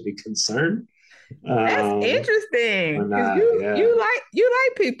if I should be concerned. That's interesting Or because not. Yeah. you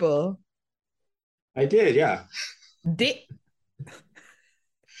like people. I did, yeah.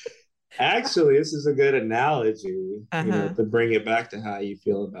 Actually, this is a good analogy, to bring it back to how you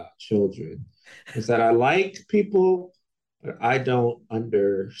feel about children. Is that I like people, but I don't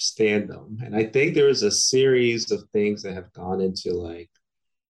understand them. And I think there is a series of things that have gone into like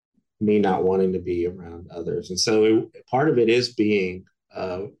me not wanting to be around others. And so part of it is being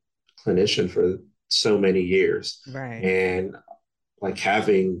a clinician for so many years. Right. And like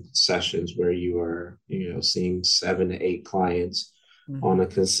having sessions where you are, seeing 7 to 8 clients on a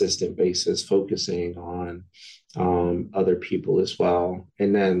consistent basis, focusing on other people as well.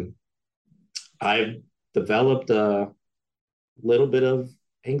 And then I've developed a little bit of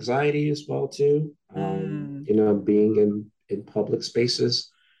anxiety as well too. Being in public spaces.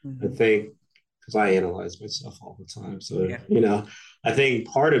 I think because I analyze myself all the time. So, I think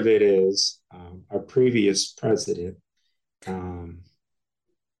part of it is our previous president,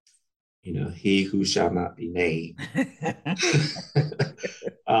 he who shall not be named,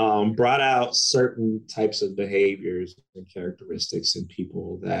 brought out certain types of behaviors and characteristics in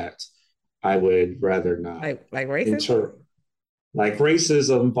people that I would rather not. Like racism? Like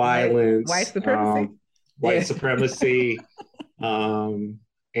racism, violence, white supremacy. White supremacy.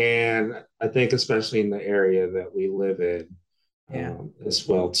 And I think especially in the area that we live in as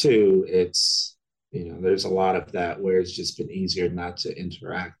well too, it's, there's a lot of that where it's just been easier not to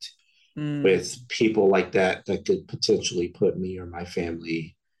interact with people like that could potentially put me or my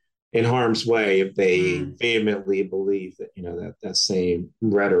family in harm's way if they vehemently believe that, that same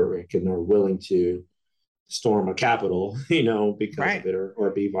rhetoric and are willing to storm a Capitol, because of it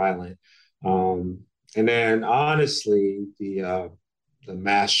or be violent. And then honestly, the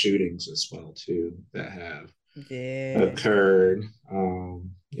mass shootings as well too that have occurred.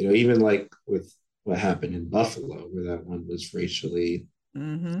 Even like with what happened in Buffalo, where that one was racially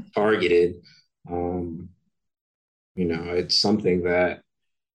targeted. It's something that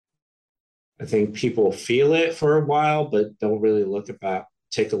I think people feel it for a while, but don't really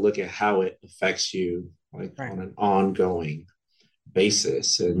take a look at how it affects you on an ongoing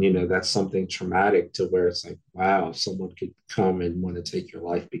basis. And, that's something traumatic to where it's like, wow, someone could come and want to take your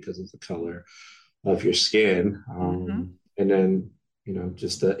life because of the color of your skin. And then,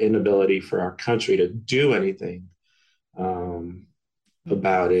 just the inability for our country to do anything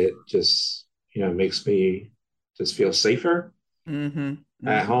about it just, makes me just feel safer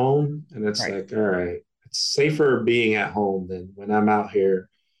at home. And it's like, all right, it's safer being at home than when I'm out here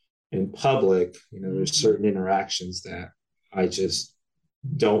in public. There's certain interactions that I just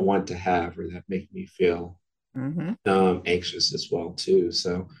don't want to have or that make me feel anxious as well too.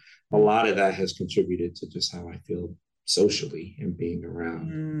 So a lot of that has contributed to just how I feel socially and being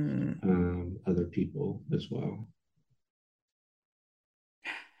around other people as well.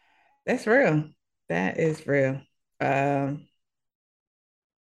 That's real. That is real. Yeah.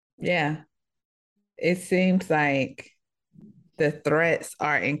 It seems like the threats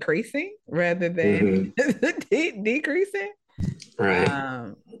are increasing rather than decreasing.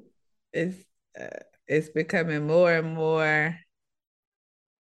 Right. It's becoming more and more.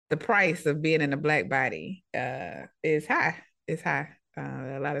 The price of being in a Black body is high. It's high.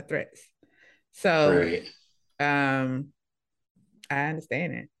 A lot of threats. So, I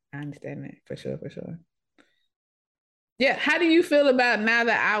understand it. For sure. Yeah. How do you feel about now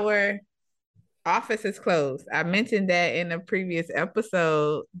that our office is closed? I mentioned that in a previous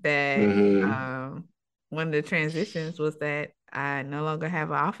episode that one of the transitions was that I no longer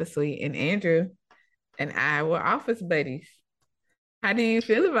have an office suite, and Andrew and I were office buddies. How do you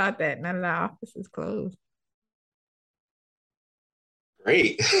feel about that now that our office is closed?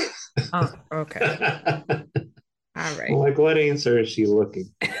 Great. Oh, okay. All right. Like, what answer is she looking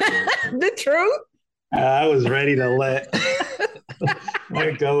for? The truth? I was ready to let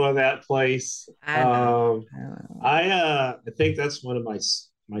go of that place. I think that's one of my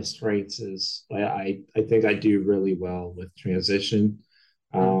strengths is I think I do really well with transition.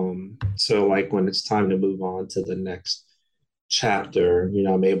 So like when it's time to move on to the next chapter,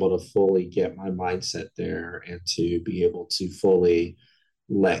 I'm able to fully get my mindset there and to be able to fully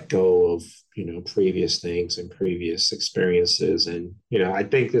let go of, previous things and previous experiences. And, I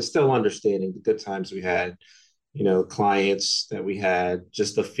think there's still understanding the good times we had, clients that we had,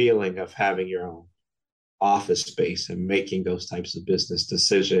 just the feeling of having your own office space and making those types of business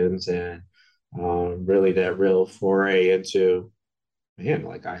decisions and really that real foray into, man,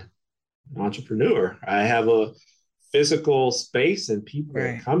 like I'm an entrepreneur. I have a physical space and people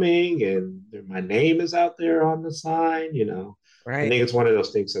are Right. coming and my name is out there on the sign, you know. I Right. think it's one of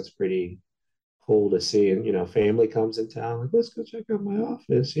those things that's pretty cool to see. And you know, family comes in town, like, let's go check out my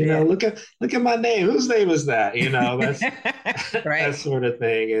office. You know, Yeah. look at my name. Whose name is that? You know, that's that Right. sort of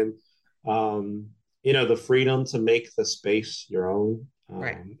thing. And you know, the freedom to make the space your own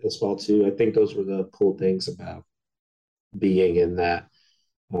Right. as well too. I think those were the cool things about being in that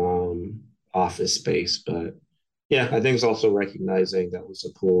um, office space. But yeah, I think it's also recognizing that was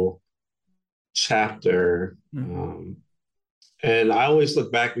a cool chapter. Mm-hmm. And I always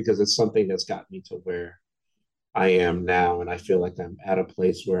look back because it's something that's got me to where I am now. And I feel like I'm at a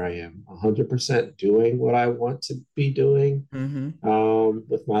place where I am 100% doing what I want to be doing Mm-hmm.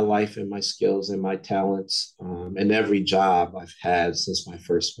 with my life and my skills and my talents. And every job I've had since my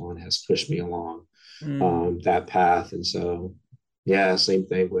first one has pushed me along Mm-hmm. that path. And so, yeah, same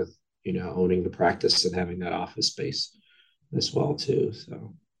thing with, you know, owning the practice and having that office space as well, too.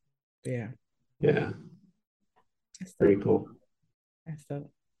 So, Yeah. yeah, That's so pretty cool. cool. That's so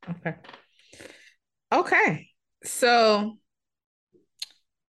okay. Okay. So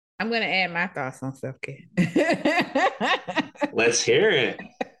I'm gonna add my thoughts on self-care. Let's hear it.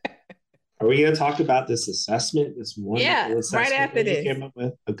 Are we going to talk about this assessment, this Yeah, wonderful right assessment after that you this. came up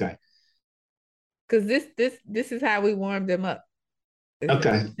with? Okay. Because this is how we warmed them up. Is that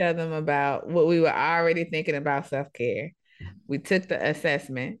Okay. we tell them about what we were already thinking about self-care. We took the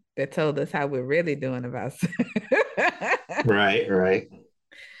assessment that told us how we're really doing about Right, right.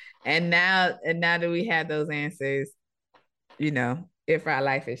 and now that we have those answers, you know, if our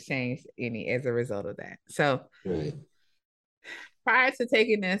life has changed any as a result of that. So Right. prior to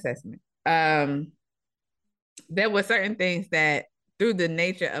taking the assessment, there were certain things that through the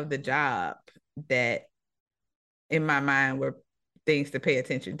nature of the job that in my mind were things to pay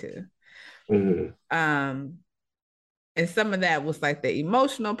attention to. Mm-hmm. Um, and some of that was like the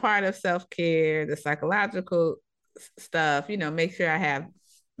emotional part of self-care, the psychological stuff, you know, make sure I have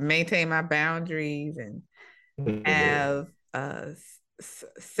maintain my boundaries and Mm-hmm. have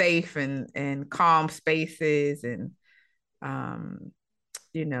safe and calm spaces and um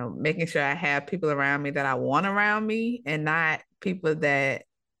you know, making sure I have people around me that I want around me and not people that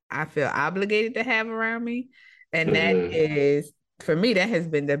I feel obligated to have around me. And that Mm-hmm. is, for me, that has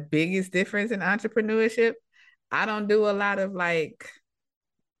been the biggest difference in entrepreneurship. I don't do a lot of like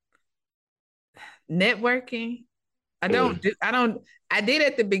networking. I did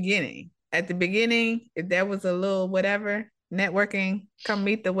at the beginning. At the beginning, if there was a little whatever networking, come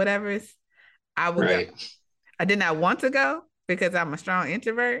meet the whatevers, I would go. Right. I did not want to go because I'm a strong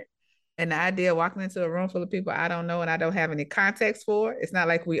introvert. And the idea of walking into a room full of people I don't know and I don't have any context for, it's not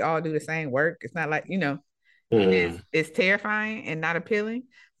like we all do the same work. It's not like, you know, Mm-hmm. it's terrifying and not appealing,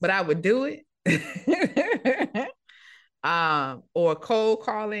 but I would do it. Or cold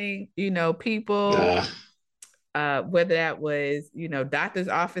calling, you know, people, Uh, whether that was, you know, doctor's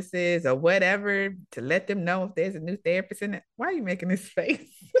offices or whatever, to let them know if there's a new therapist in it. Why are you making this face?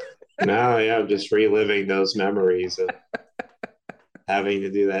 now, yeah, I'm just reliving those memories of having to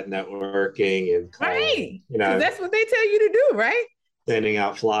do that networking and calling, Right. you Because know, that's what they tell you to do, right? sending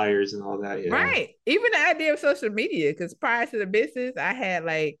out flyers and all that. Yeah. Right. Even the idea of social media, because prior to the business, I had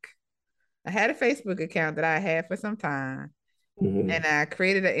a Facebook account that I had for some time. Mm-hmm. And I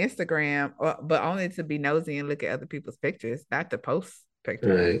created an Instagram, but only to be nosy and look at other people's pictures, not to post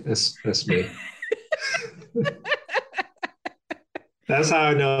pictures. Right. That's me. That's how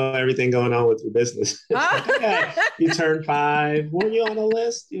I know everything going on with your business. It's like, yeah, you turned 5. Weren't you on the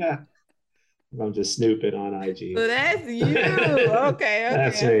list? Yeah. I'm just snooping on So IG. that's you. Okay,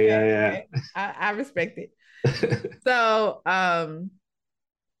 That's okay, me. okay, Yeah, okay. I respect it. yeah.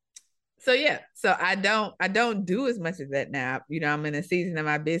 So yeah, so I don't do as much of that now. You know, I'm in a season of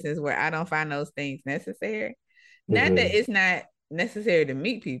my business where I don't find those things necessary. Not that Mm-hmm. it's not necessary to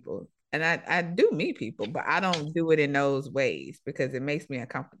meet people, and I do meet people, but I don't do it in those ways because it makes me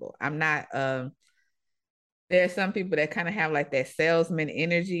uncomfortable. I'm not there are some people that kind of have like that salesman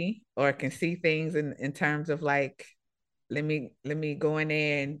energy or can see things in terms of like let me go in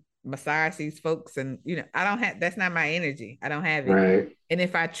there and massage these folks, and you know, I don't have, that's not my energy. I don't have it. Right. And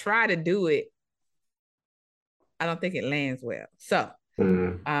if I try to do it, I don't think it lands well. So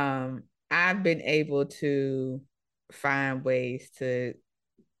Mm-hmm. I've been able to find ways to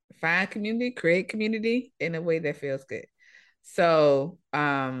find community, create community in a way that feels good. So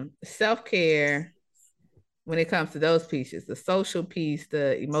self-care when it comes to those pieces, the social piece,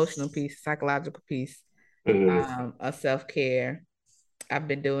 the emotional piece, psychological piece Mm-hmm. of self-care, I've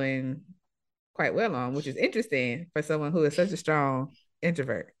been doing quite well on, which is interesting for someone who is such a strong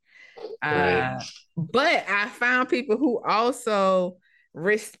introvert. Right. But I found people who also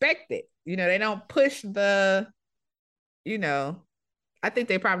respect it. You know, they don't push the, you know, I think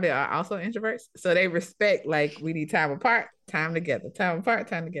they probably are also introverts. So they respect, like, we need time apart, time together, time apart,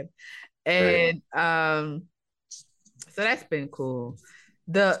 time together. And so that's been cool.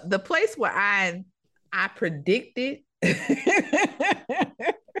 The place where I predicted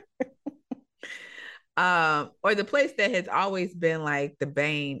or the place that has always been like the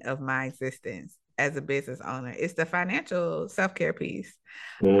bane of my existence as a business owner is the financial self-care piece.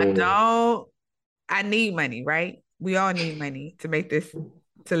 I need money, right? We all need money to make this,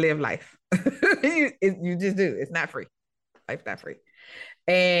 to live life. You just do. It's not free. Life's not free.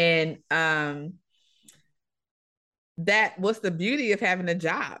 And that was the beauty of having a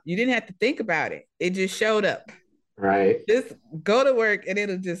job. You didn't have to think about it. It just showed up. Right. Just go to work and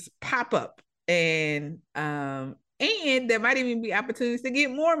it'll just pop up. And there might even be opportunities to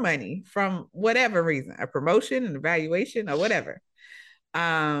get more money from whatever reason, a promotion, an evaluation, or whatever.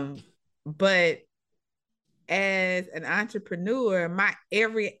 But as an entrepreneur, my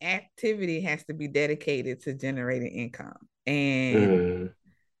every activity has to be dedicated to generating income. And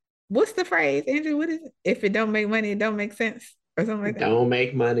what's the phrase, Andrew? What is it? If it don't make money, it don't make sense, or something like that. Don't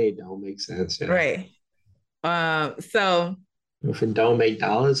make money, it don't make sense. Yeah. Right. So if it don't make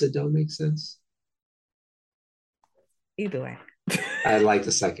dollars, it don't make sense. Either way. I like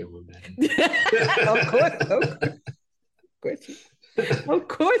the second one better. Of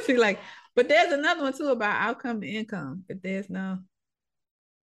course you like. But there's another one too about outcome to income. But there's no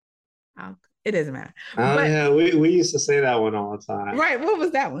outcome. It doesn't matter. Yeah, we used to say that one all the time. Right. What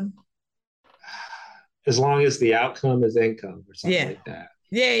was that one? As long as the outcome is income or something like that.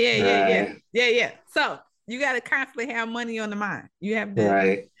 Yeah. So you got to constantly have money on the mind. You have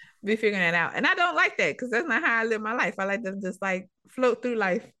to be figuring that out. And I don't like that because that's not how I live my life. I like to just like float through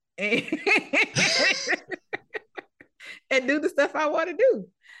life and, and do the stuff I want to do.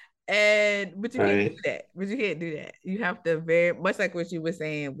 But you can't do that. But you can't do that. You have to very much like what you were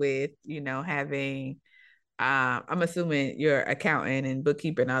saying with, having I'm assuming your accountant and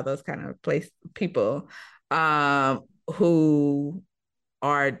bookkeeper and all those kind of people who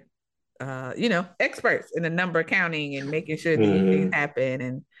are experts in the number accounting and making sure these things happen.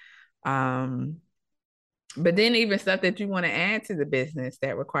 And but then even stuff that you want to add to the business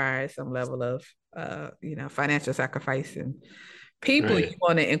that requires some level of financial sacrifice and people you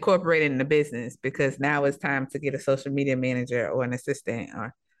want to incorporate in the business, because now it's time to get a social media manager or an assistant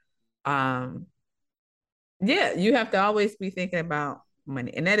or you have to always be thinking about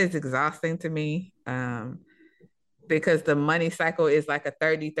money. And that is exhausting to me because the money cycle is like a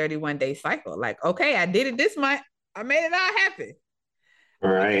 31 day cycle. Like, okay, I did it this month. I made it all happen.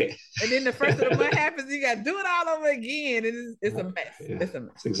 Right. And then the first of the month happens, you got to do it all over again. It's a mess. Yeah. It's a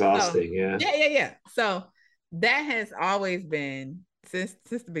mess. It's exhausting. Yeah. So that has always been since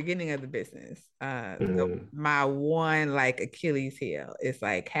the beginning of the business. My one like Achilles heel is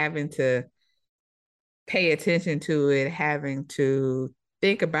like having to pay attention to it, having to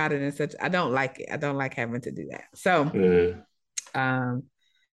think about it in such. I don't like it. I don't like having to do that. So,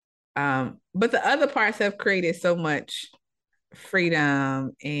 but the other parts have created so much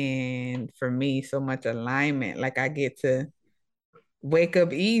freedom and for me so much alignment. Like I get to wake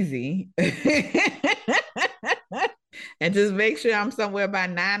up easy and just make sure I'm somewhere by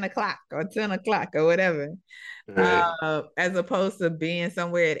 9 o'clock or 10 o'clock or whatever, as opposed to being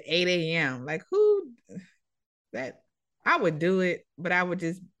somewhere at 8 a.m. Like that I would do it, but I would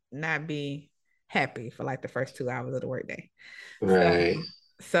just not be happy for like the first 2 hours of the workday. Right.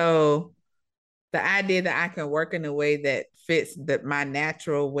 So the idea that I can work in a way that fits my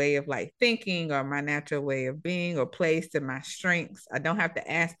natural way of like thinking or my natural way of being or plays to my strengths. I don't have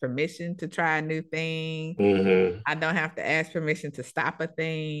to ask permission to try a new thing. I don't have to ask permission to stop a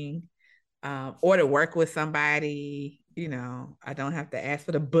thing or to work with somebody. I don't have to ask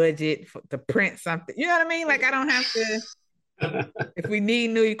for the budget to print something. You know what I mean? Like I don't have to. If we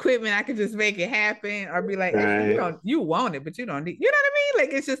need new equipment, I can just make it happen or be like, hey, you want it, but you don't need. You know what I mean?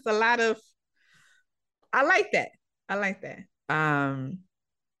 Like it's just a lot of. I like that.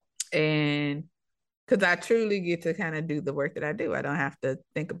 And because I truly get to kind of do the work that I do. I don't have to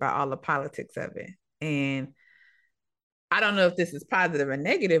think about all the politics of it. And I don't know if this is positive or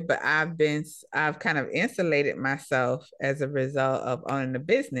negative, but I've kind of insulated myself as a result of owning a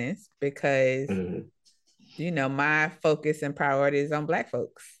business because, my focus and priority is on Black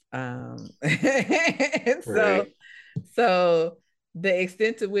folks. So the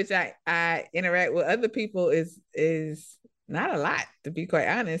extent to which I interact with other people is Not a lot, to be quite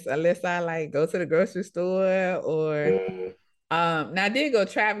honest, unless I like go to the grocery store or now I did go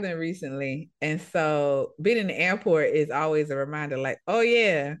traveling recently. And so being in the airport is always a reminder, like, oh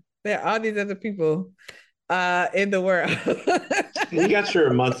yeah, there are all these other people in the world. And you got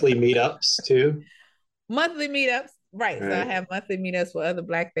your monthly meetups too. Monthly meetups. Right. So I have monthly meetups with other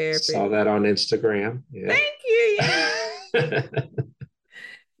Black therapists. Saw that on Instagram. Yeah. Thank you.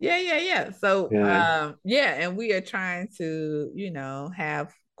 Yeah. Yeah. So and we are trying to,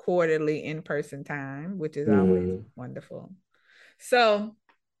 have quarterly in-person time, which is always wonderful. So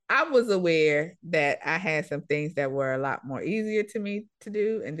I was aware that I had some things that were a lot more easier to me to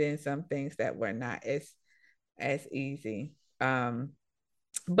do, and then some things that were not as easy.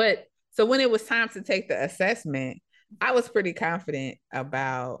 But so when it was time to take the assessment, I was pretty confident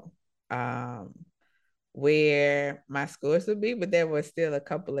about where my scores would be, but there were still a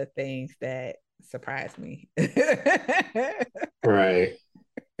couple of things that surprised me. Right.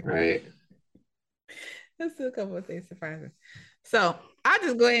 There's still a couple of things surprising. So I'll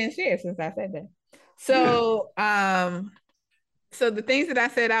just go ahead and share since I said that. So, so the things that I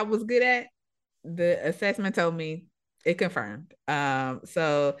said I was good at, the assessment told me it confirmed.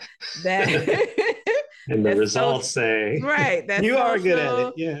 So that and the results say right that you are good at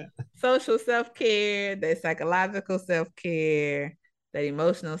it. Yeah. Social self-care, that psychological self-care, that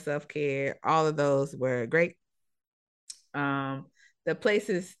emotional self-care, all of those were great. The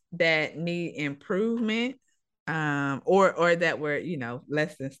places that need improvement, or that were,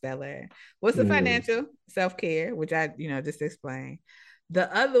 less than stellar, was the financial self-care, which I, just explained.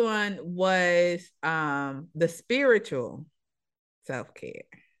 The other one was the spiritual self-care.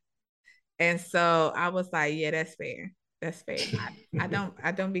 And so I was like, yeah, that's fair. That's fair.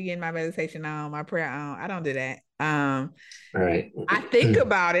 I don't begin my meditation on, my prayer on. I don't do that. Right. I think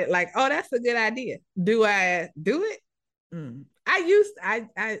about it like, oh, that's a good idea. Do I do it? I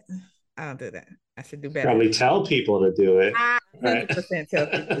don't do that. I should do better. Probably tell people to do it. I 100% tell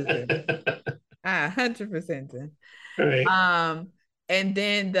people to do it. I 100% do. Right. And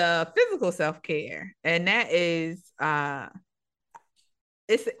then the physical self-care, and that is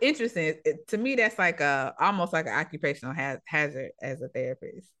it's interesting. To me, that's like almost like an occupational hazard as a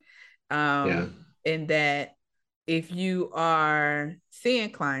therapist. In that if you are seeing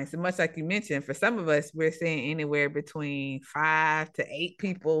clients, and much like you mentioned, for some of us, we're seeing anywhere between 5 to 8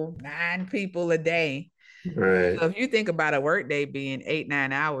 people, 9 people a day. Right. So if you think about a work day being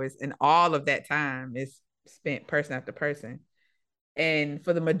 8-9 hours, and all of that time is spent person after person. And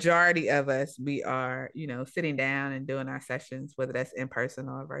for the majority of us, we are, sitting down and doing our sessions, whether that's in person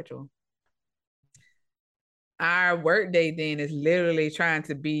or virtual. Our workday then is literally trying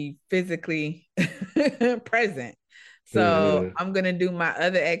to be physically present. So I'm going to do my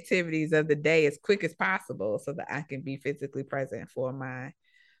other activities of the day as quick as possible so that I can be physically present for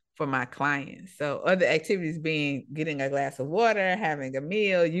my clients. So other activities being getting a glass of water, having a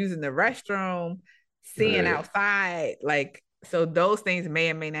meal, using the restroom, seeing outside, so those things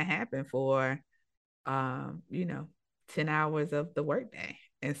may or may not happen for, 10 hours of the workday.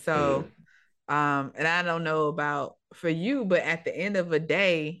 And so, and I don't know about for you, but at the end of a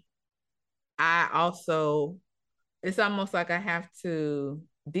day, it's almost like I have to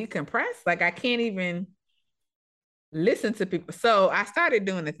decompress. Like I can't even listen to people. So I started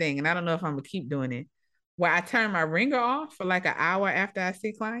doing the thing, and I don't know if I'm gonna keep doing it, where I turn my ringer off for like an hour after I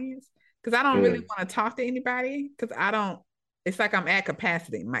see clients. Cause I don't really want to talk to anybody. Cause it's like I'm at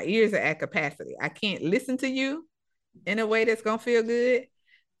capacity. My ears are at capacity. I can't listen to you in a way that's going to feel good.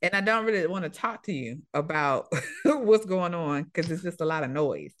 And I don't really want to talk to you about what's going on because it's just a lot of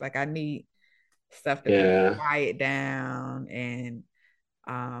noise. Like I need stuff to quiet down, and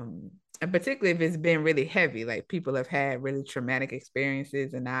particularly if it's been really heavy, like people have had really traumatic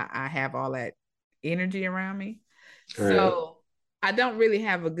experiences, and I have all that energy around me. Right. So I don't really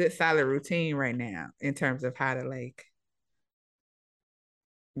have a good solid routine right now in terms of how to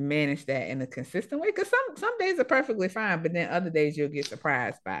manage that in a consistent way, because some days are perfectly fine, but then other days you'll get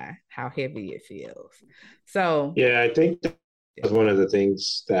surprised by how heavy it feels. So I think that was one of the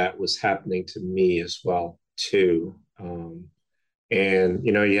things that was happening to me as well too. And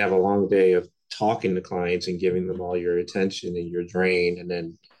you have a long day of talking to clients and giving them all your attention, and you're drained, and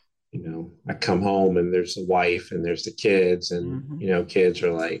then I come home and there's a wife and there's the kids, and kids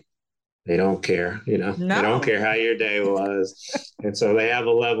are like, they don't care, they don't care how your day was. And so they have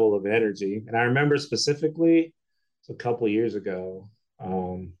a level of energy. And I remember specifically a couple of years ago,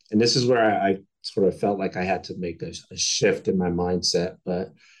 and this is where I sort of felt like I had to make a shift in my mindset,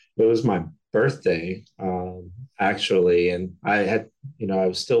 but it was my birthday, actually. And I had, I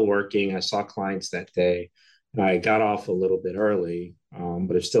was still working. I saw clients that day, And I got off a little bit early,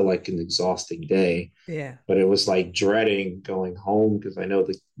 but it's still like an exhausting day. Yeah. But it was like dreading going home because I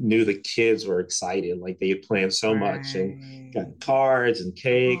knew the kids were excited. Like they had planned so much and Right. got cards and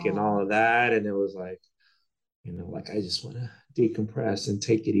cake and all Oh, of that. And it was like, like I just want to decompress and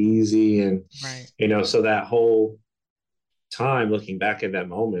take it easy. And, right. so that whole time looking back at that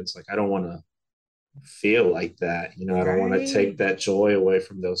moment, it's like I don't want to feel like that. I don't want to take Right. that joy away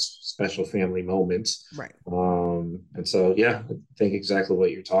from those special family moments. Right. And so, yeah, I think exactly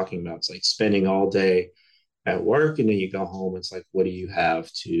what you're talking about. It's like spending all day at work and then you go home. It's like, what do you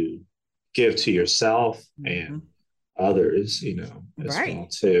have to give to yourself Mm-hmm. and others, as well Right.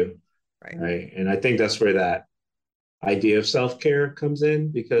 too. Right. Right. And I think that's where that idea of self-care comes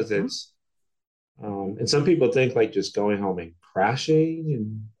in because Mm-hmm. and some people think like just going home and crashing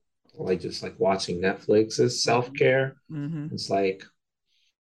and like just like watching Netflix is self-care. Mm-hmm. It's like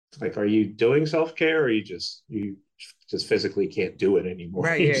are you doing self-care or you just physically can't do it anymore?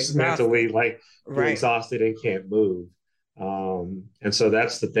 Right. You You're just mentally exhausted. like you're Right. exhausted and can't move. And so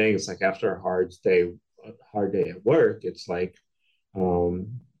that's the thing. It's like after a hard day at work, it's like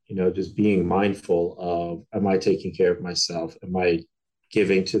just being mindful of, am I taking care of myself? Am I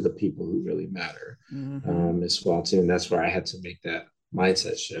giving to the people who really matter, Mm-hmm. as well too? And that's where I had to make that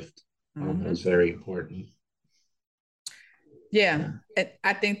mindset shift. It Mm-hmm. was very important. Yeah. Yeah. And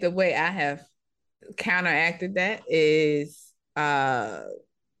I think the way I have counteracted that is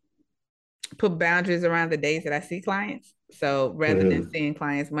put boundaries around the days that I see clients. So rather than Mm-hmm. seeing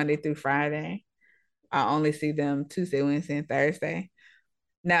clients Monday through Friday, I only see them Tuesday, Wednesday, and Thursday.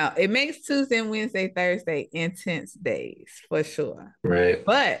 Now, it makes Tuesday, Wednesday, Thursday intense days for sure. Right.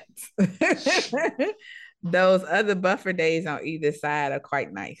 But those other buffer days on either side are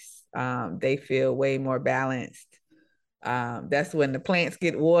quite nice. They feel way more balanced. That's when the plants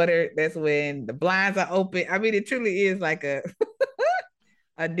get watered. That's when the blinds are open. I mean, it truly is like a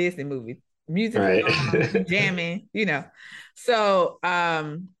Disney movie. Music is Right. on, you jamming, you know. So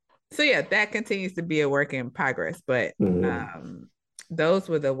yeah, that continues to be a work in progress. But Mhm. um those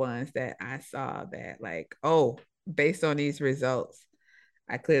were the ones that I saw that like, oh, based on these results,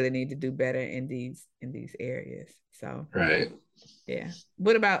 I clearly need to do better in these areas. So Right. yeah.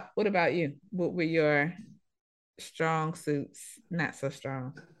 What about you? What were your strong suits? Not so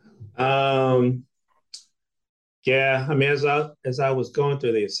strong. Um, yeah, I mean, as I was going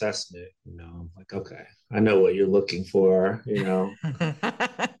through the assessment, I'm like, okay, I know what you're looking for.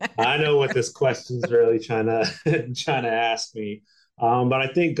 I know what this question's really trying to trying to ask me. But I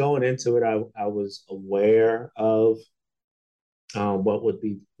think going into it, I was aware of what would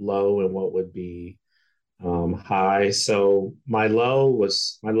be low and what would be high. So my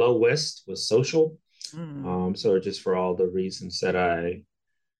lowest was social. Mm, So just for all the reasons that I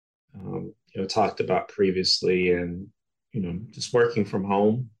talked about previously, and just working from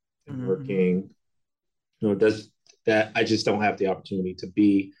home and mhm, working, does that I just don't have the opportunity to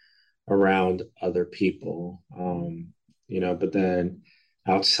be around other people. But then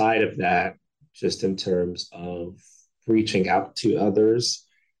outside of that, just in terms of reaching out to others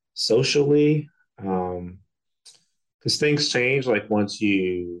socially, because things change like once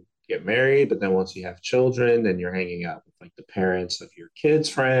you get married, but then once you have children, then you're hanging out with like the parents of your kids'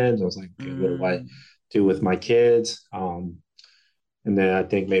 friends. I was like, okay, what do I mm, do with my kids? And then I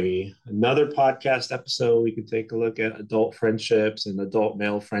think maybe another podcast episode, we could take a look at adult friendships and adult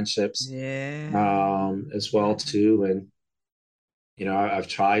male friendships, yeah. as well too. And I've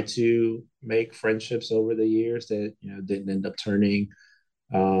tried to make friendships over the years that didn't end up turning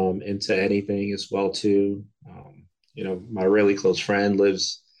into anything as well too. My really close friend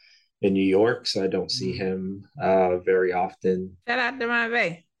lives in New York, so I don't see Mm. him very often. Shout out to my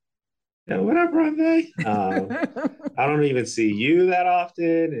Bay. Yeah, whatever, Ray. I don't even see you that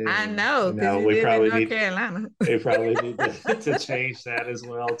often, I and know, because you we live in probably North need Carolina. to change that as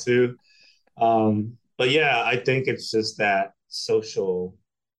well too. But yeah, I think it's just that social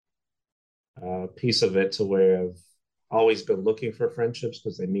piece of it to where I've always been looking for friendships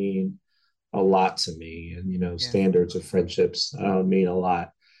because they mean a lot to me, and Yes. standards of friendships mean a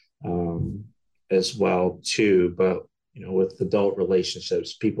lot um, as well too. But with adult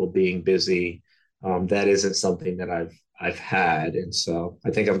relationships, people being busy, that isn't something that I've had, and so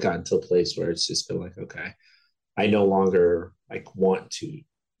I think I've gotten to a place where it's just been like, okay, I no longer like want to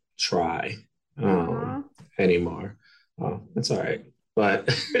try Aw, anymore. That's all right, but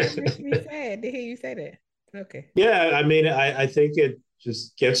that makes me sad to hear you say that. Okay. yeah, I mean, I think it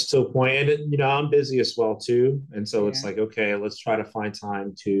just gets to a point, and I'm busy as well too, and so it's Yeah. like, okay, let's try to find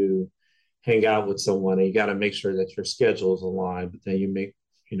time to hang out with someone. And you got to make sure that your schedule is aligned, but then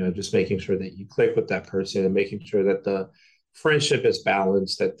just making sure that you click with that person and making sure that the friendship is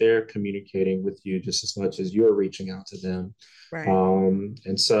balanced, that they're communicating with you just as much as you're reaching out to them. Right.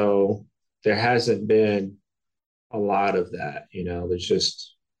 And so there hasn't been a lot of that. There's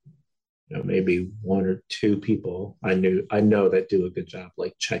just maybe one or two people I know that do a good job,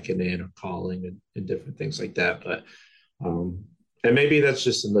 like checking in or calling and different things like that. But and maybe that's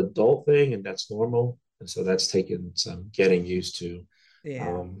just an adult thing and that's normal. And so that's taken some getting used to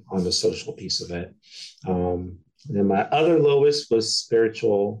on the social piece of it. And then my other lowest was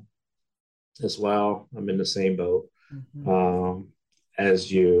spiritual as well. I'm in the same boat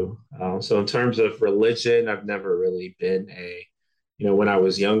as you. So in terms of religion, I've never really been when I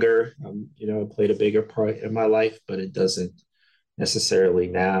was younger, it played a bigger part in my life, but it doesn't necessarily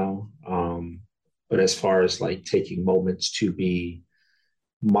now. But as far as like taking moments to be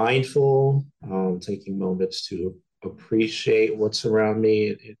mindful, taking moments to appreciate what's around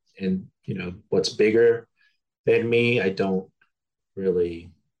me and what's bigger than me, I don't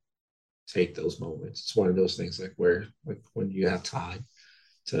really take those moments. It's one of those things like when you have time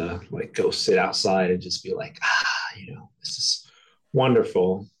to like go sit outside and just be like, this is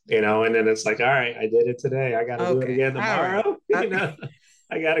wonderful, and then it's like, all right, I did it today. I got to do it again tomorrow. Right.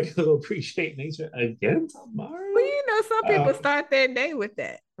 I got to go appreciate nature again tomorrow. Well, some people start their day with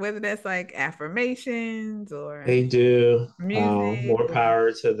that, whether that's like affirmations or they do. Music more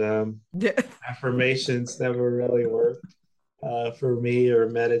power to them. Affirmations never really worked for me, or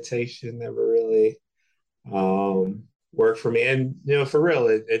meditation never really worked for me. And for real,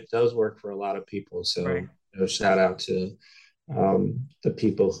 it does work for a lot of people. So right. Shout out to the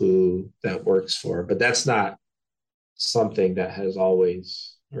people who that works for, but that's not something that has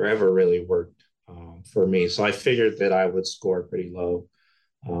always or ever really worked for me. So I figured that I would score pretty low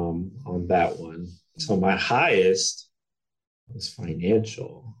on that one. So my highest was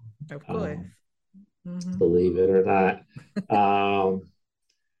financial. Of course. Believe it or not.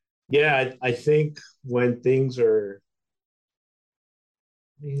 I think when things are,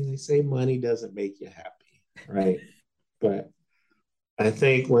 they say money doesn't make you happy, right? But I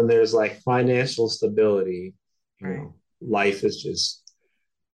think when there's like financial stability, life is just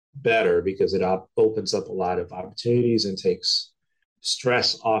better because it opens up a lot of opportunities and takes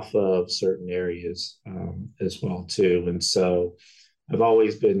stress off of certain areas as well too. And so I've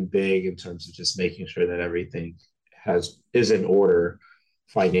always been big in terms of just making sure that everything is in order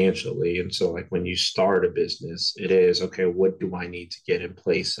financially. And so like when you start a business, it is, okay, what do I need to get in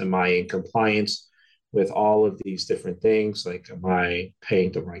place? Am I in compliance with all of these different things? Like, am I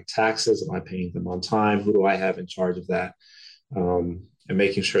paying the right taxes? Am I paying them on time? Who do I have in charge of that? And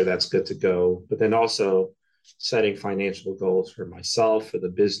making sure that's good to go. But then also setting financial goals for myself, for the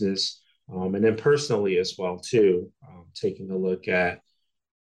business, and then personally as well too, taking a look at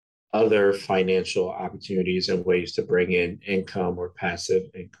other financial opportunities and ways to bring in income or passive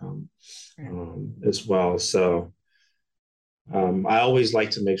income as well. So I always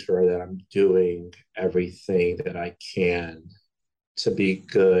like to make sure that I'm doing everything that I can to be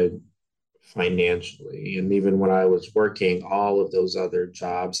good financially. And even when I was working, all of those other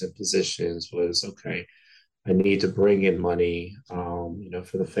jobs and positions was, okay, I need to bring in money,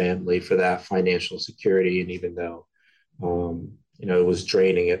 for the family, for that financial security. And even though, it was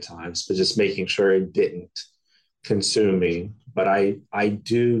draining at times, but just making sure it didn't consume me. But I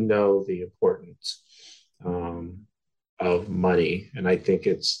do know the importance of money. And I think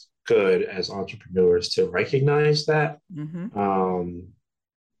it's good as entrepreneurs to recognize that. And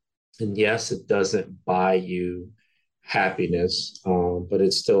yes, it doesn't buy you happiness, but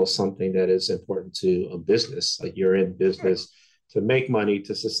it's still something that is important to a business. Like, you're in business to make money,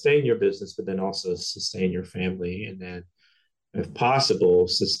 to sustain your business, but then also sustain your family. And then if possible,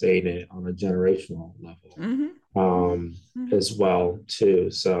 sustain it on a generational level as well too.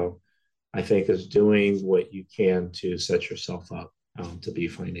 So I think is doing what you can to set yourself up to be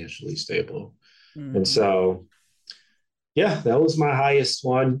financially stable. And so, that was my highest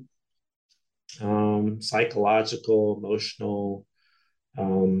one. Psychological, emotional.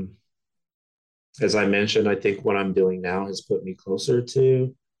 As I mentioned, I think what I'm doing now has put me closer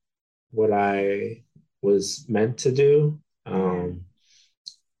to what I was meant to do.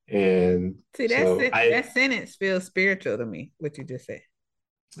 And see, that sentence feels spiritual to me, what you just said.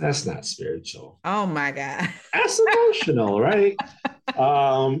 That's not spiritual. Oh my God. That's emotional, right?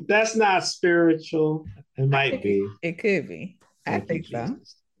 That's not spiritual. It might be. It could be. I think so.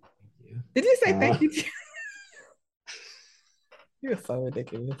 Jesus. Did you say thank you? You're so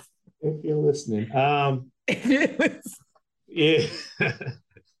ridiculous. If you're listening.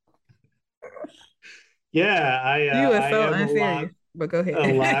 Yeah. I you are so unserious. but go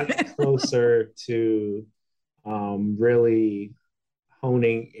a lot ahead. closer to really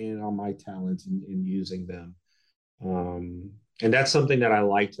honing in on my talents and using them. And that's something that I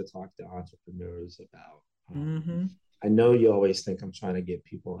like to talk to entrepreneurs about. Mm-hmm. I know you always think I'm trying to get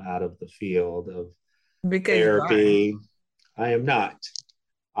people out of the field of Because you are. therapy. I am not.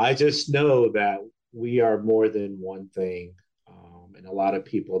 I just know that we are more than one thing. And a lot of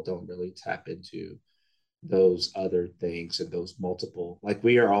people don't really tap into those other things and those multiple, like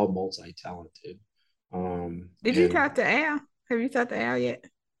we are all multi-talented. Did you And talk to Al? Have you talked to Al yet?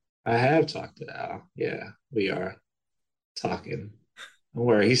 I have talked to Al. Yeah, we are talking. Don't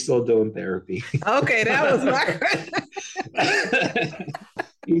worry, he's still doing therapy. Okay, that was my.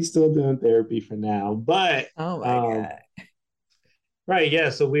 He's still doing therapy for now. But Oh my God. right, yeah.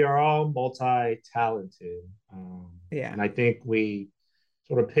 So we are all multi-talented. Yeah. And I think we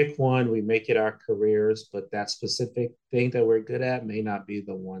sort of pick one, we make it our careers, but that specific thing that we're good at may not be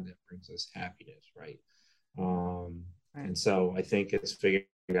the one that brings us happiness, right? And so I think it's figuring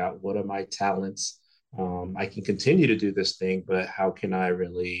out what are my talents. I can continue to do this thing, but how can I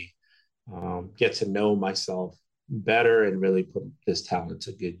really get to know myself better and really put this talent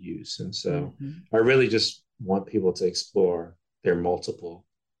to good use? And so I really just want people to explore their multiple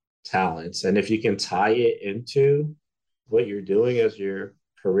talents. And if you can tie it into what you're doing as your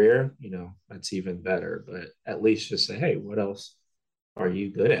career, that's even better. But at least just say, hey, what else are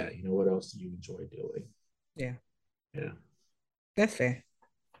you good at? What else do you enjoy doing? Yeah. Yeah. That's fair.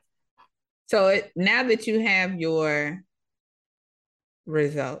 So now that you have your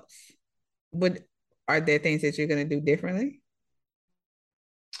results, are there things that you're going to do differently?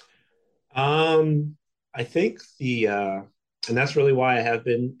 I think and that's really why I have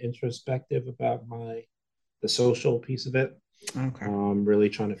been introspective about the social piece of it. Okay. Really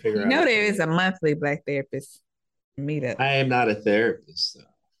trying to figure out. There is a monthly Black therapist meetup. I am not a therapist, though.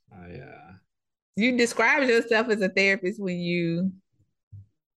 You described yourself as a therapist when you.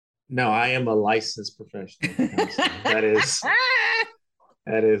 No, I am a licensed professional counselor.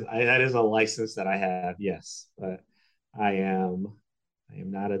 that is a license that I have. Yes, but I am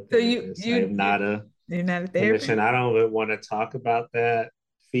not a therapist. I am not a. You're not a therapist. Clinician. I don't want to talk about that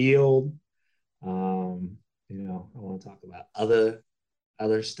field. I want to talk about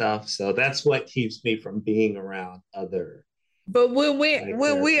other stuff. So that's what keeps me from being around other. But when we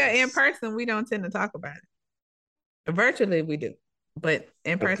are in person, we don't tend to talk about it. Virtually, we do, but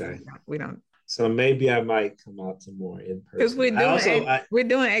in person, we don't. So maybe I might come out to more in person because we're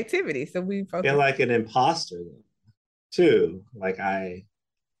doing activities. So we feel like an imposter though, too. Like I'm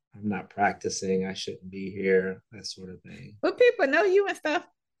not practicing. I shouldn't be here. That sort of thing. But people know you and stuff.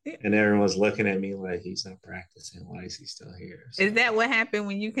 And everyone's looking at me like he's not practicing. Why is he still here? So, is that what happened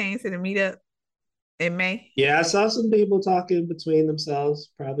when you came to the meetup in May? Yeah, I saw some people talking between themselves.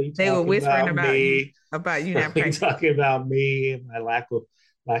 Probably they were whispering about me. About you not practicing. Talking about me and my lack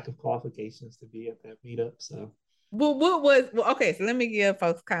of qualifications to be at that meetup. So, okay? So let me give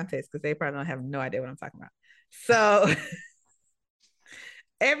folks context because they probably don't have no idea what I'm talking about. So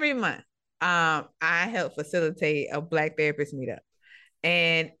every month, I help facilitate a Black therapist meetup.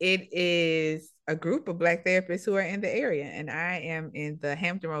 And it is a group of Black therapists who are in the area. And I am in the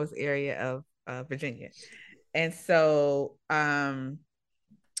Hampton Roads area of Virginia. And so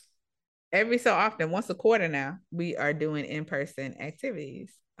every so often, once a quarter now, we are doing in-person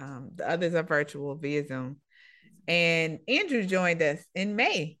activities. The others are virtual via Zoom. And Andrew joined us in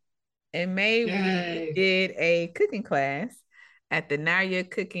May. In May, we did a cooking class at the Narya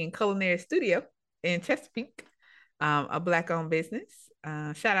Cooking Culinary Studio in Chesapeake, a Black-owned business.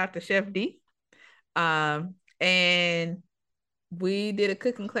 Shout out to Chef D. And we did a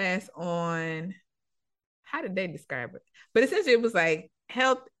cooking class on, how did they describe it? But essentially it was like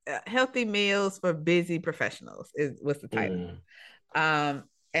healthy meals for busy professionals was the title.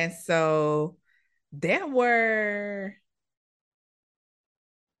 And so there were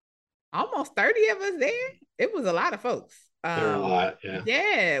almost 30 of us there. It was a lot of folks. There were a lot, yeah.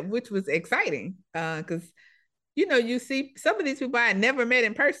 Yeah, which was exciting because you see some of these people I had never met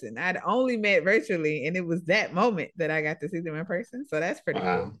in person. I'd only met virtually, and it was that moment that I got to see them in person. So that's pretty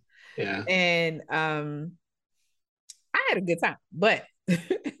cool. Yeah. And I had a good time. But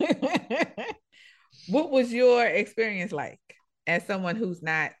what was your experience like as someone who's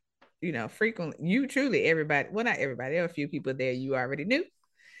not, frequently, you truly everybody, well, not everybody, there were a few people there you already knew.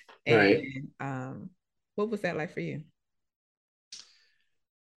 And right. What was that like for you?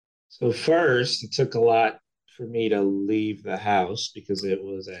 So first, it took a lot for me to leave the house because it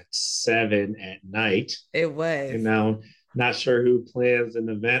was at 7 p.m. It was. Not sure who plans an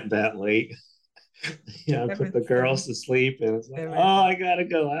event that late. Yeah, I put the girls to sleep, and it's like, oh, I gotta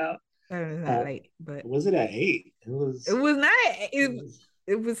go out. 7 is not late, but was it at 8? It was not.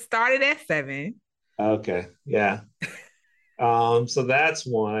 It was started at 7. Okay, yeah. So that's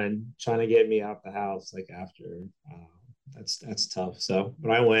one trying to get me out the house like after. That's tough. So,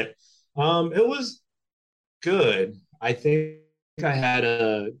 but I went. It was good. I think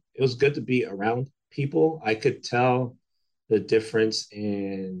it was good to be around people. I could tell the difference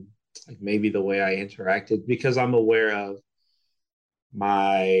in like maybe the way I interacted because I'm aware of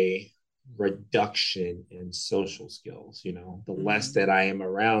my reduction in social skills. The less that I am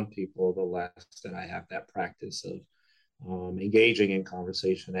around people, the less that I have that practice of engaging in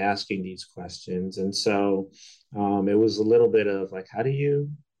conversation, asking these questions. And so it was a little bit of like, how do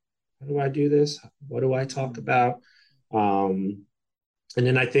I do this? What do I talk about? And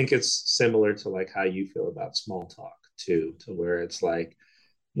then I think it's similar to like how you feel about small talk too, to where it's like,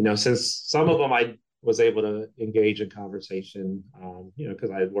 since some of them I was able to engage in conversation,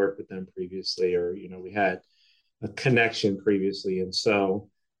 because I had worked with them previously, or we had a connection previously, and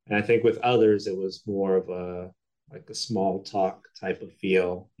I think with others it was more of a small talk type of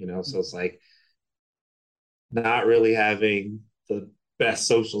feel, so it's like not really having the best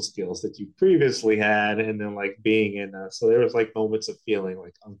social skills that you previously had, and then like being so there was like moments of feeling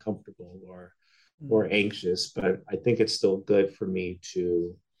like uncomfortable or anxious, but I think it's still good for me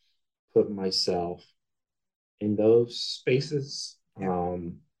to put myself in those spaces. Yeah.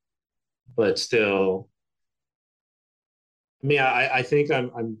 But still, I mean, I think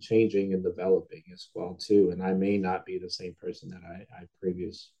I'm changing and developing as well too, and I may not be the same person that I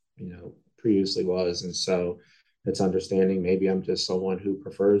previously was, and so it's understanding maybe I'm just someone who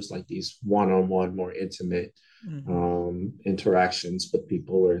prefers like these one-on-one, more intimate interactions with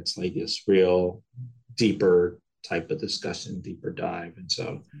people where it's like this real deeper type of discussion, deeper dive, and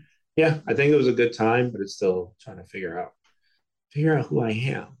so yeah, I think it was a good time, but it's still trying to figure out who I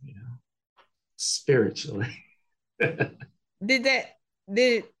am, spiritually. Did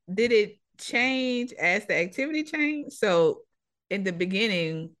it change as the activity changed? So in the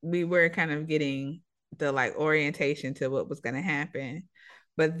beginning, we were kind of getting the like orientation to what was going to happen,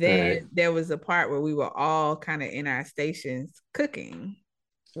 but then there was a part where we were all kind of in our stations cooking,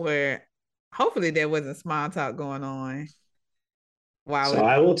 where hopefully there wasn't small talk going on. So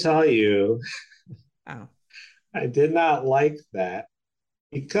I will tell you, I did not like that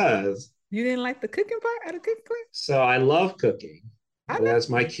because you didn't like the cooking part of the cooking class? So I love cooking. But as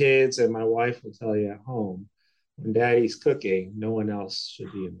my kids and my wife will tell you at home, when daddy's cooking, no one else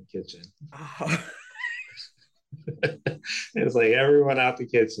should be in the kitchen. Oh. It's like everyone out the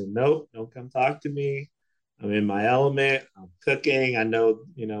kitchen. Nope, don't come talk to me. I'm in my element. I'm cooking. I know,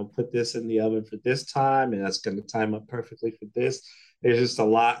 put this in the oven for this time, and that's going to time up perfectly for this. There's just a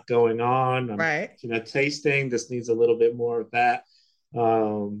lot going on. I'm, tasting. This needs a little bit more of that.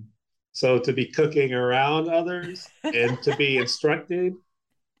 So to be cooking around others and to be instructed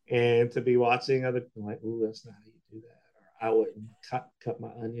and to be watching other people like, ooh, that's not how you do that. Or I wouldn't cut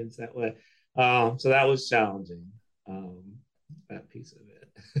my onions that way. So that was challenging, that piece of it.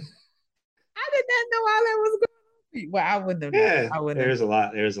 I did not know all that was going on. Well, I wouldn't have. Yeah, there's a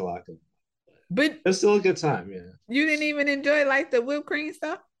lot going on. But it's still a good time, yeah. You didn't even enjoy like the whipped cream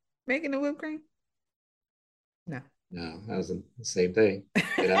stuff? Making the whipped cream? No, that wasn't the same thing.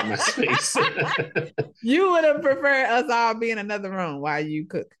 Get out of my space. You would have preferred us all be in another room while you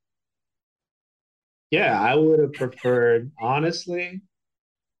cook. Yeah, I would have preferred, honestly,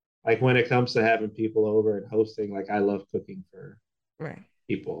 like when it comes to having people over and hosting, like I love cooking for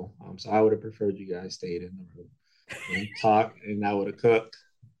people. So I would have preferred you guys stayed in the room and talk, and I would have cooked,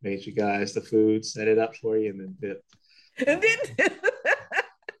 made you guys the food, set it up for you, and then dipped. And then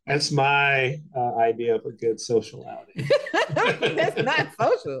that's my idea of a good social outing. That's not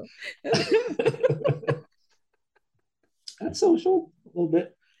social. That's social a little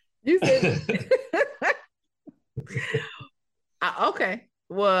bit. You said okay.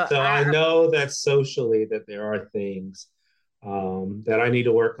 Well, so I know that socially that there are things that I need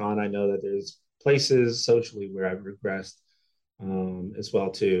to work on. I know that there's places socially where I've regressed as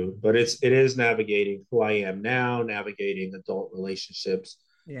well too. But it is navigating who I am now, navigating adult relationships.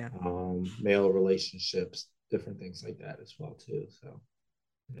 Yeah. Male relationships, different things like that as well too. So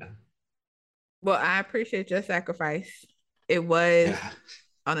yeah. Well, I appreciate your sacrifice. It was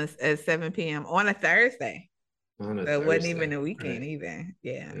at 7 p.m. on a Thursday. It wasn't even a weekend either.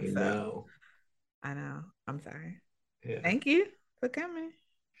 Yeah. I know. I'm sorry. Yeah. Thank you for coming.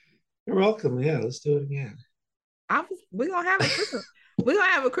 You're welcome. Yeah, let's do it again. We're gonna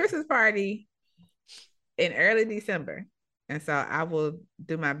have a Christmas party in early December. And so I will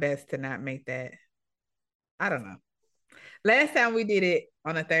do my best to not make that I don't know. Last time we did it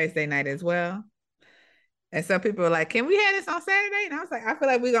on a Thursday night as well. And some people were like, can we have this on Saturday? And I was like, I feel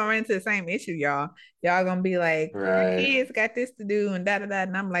like we're gonna run into the same issue, y'all. Y'all gonna be like, our Right. kids got this to do and da da da.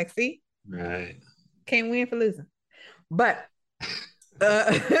 And I'm like, see, Right. can't win for losing. But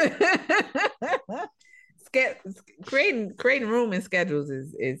uh creating room and schedules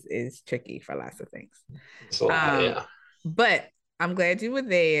is tricky for lots of things. So yeah. But I'm glad you were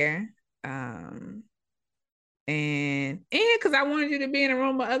there. And because I wanted you to be in a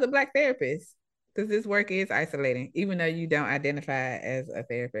room with other Black therapists, because this work is isolating, even though you don't identify as a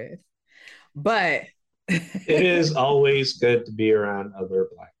therapist. But it is always good to be around other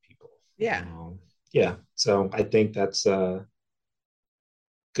Black people. Yeah. Yeah. So I think that's a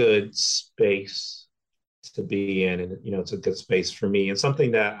good space to be in. And, it's a good space for me and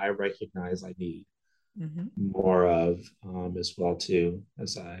something that I recognize I need more of as well, too,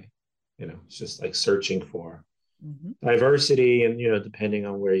 as I, it's just like searching for diversity. And, depending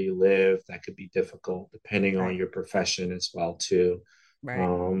on where you live, that could be difficult, depending on your profession as well, too.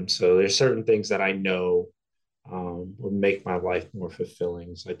 Right. So there's certain things that I know will make my life more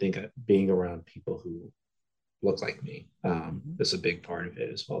fulfilling. So I think being around people who look like me is a big part of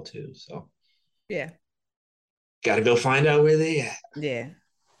it as well, too. So yeah, got to go find out where they at. Yeah.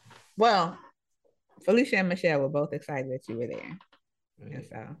 Well, Felicia and Michelle were both excited that you were there. Right. And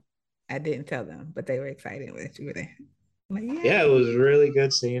so I didn't tell them, but they were excited that you were there. Like, yeah, it was really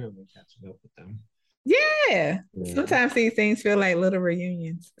good seeing them and catching up with them. Yeah. Sometimes these things feel like little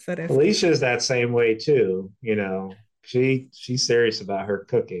reunions. So that's Alicia's that same way too. She's serious about her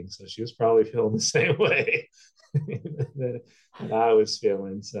cooking, so she was probably feeling the same way that I was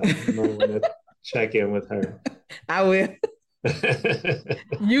feeling. So I'm going to check in with her. I will.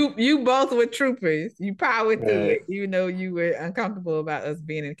 You both were troopers. You powered through it, even though you were uncomfortable about us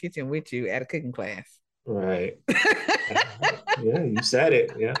being in the kitchen with you at a cooking class. Right. Yeah, you said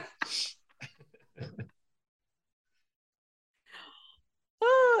it. Yeah.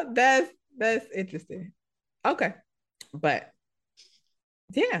 Oh, that's interesting. Okay. But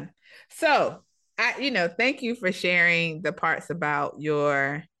yeah. So thank you for sharing the parts about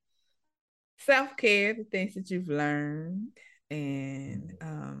your self-care, the things that you've learned, and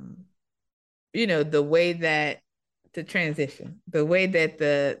the way that the transition, the way that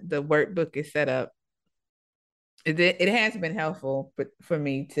the workbook is set up, it has been helpful for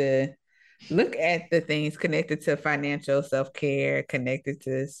me to look at the things connected to financial self-care, connected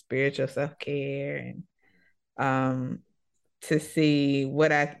to spiritual self-care, and to see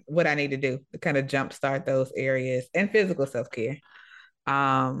what I need to do to kind of jumpstart those areas, and physical self-care.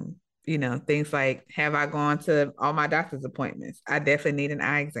 Things like, have I gone to all my doctor's appointments? I definitely need an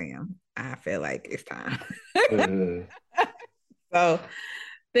eye exam. I feel like it's time. So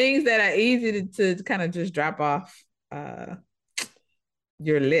things that are easy to kind of just drop off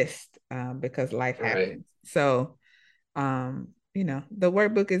your list because life happens. So, the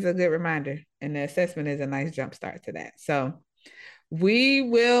workbook is a good reminder, and the assessment is a nice jump start to that. So we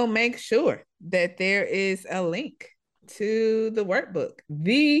will make sure that there is a link to the workbook,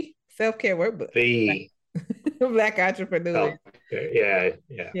 the self-care workbook. The Black Entrepreneur. Yeah.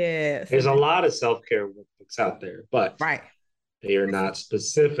 There's a lot of self-care workbooks out there, but they are not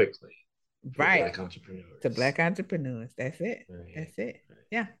specifically Black entrepreneurs. To Black entrepreneurs. That's it. Right. That's it. Right.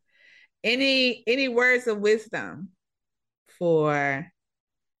 Yeah. Any words of wisdom for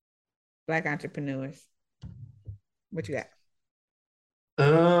Black entrepreneurs? What you got?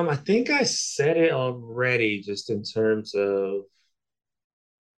 I think I said it already, just in terms of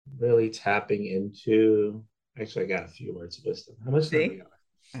really tapping into. Actually, I got a few words of wisdom. How much time we got?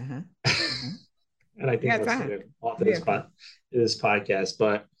 And I think I've said it often this podcast,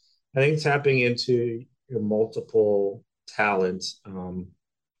 but I think tapping into your multiple talents.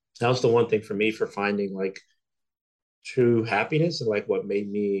 That was the one thing for me for finding like true happiness, and like what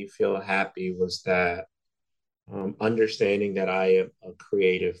made me feel happy was that understanding that I am a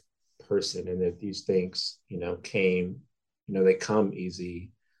creative person, and that these things, they come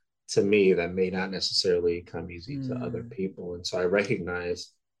easy to me that may not necessarily come easy to other people. And so I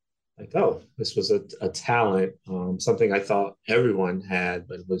recognized like, oh, this was a talent, something I thought everyone had,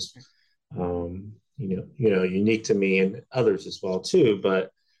 but it was, unique to me and others as well too.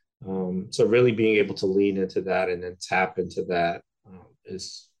 But so really being able to lean into that and then tap into that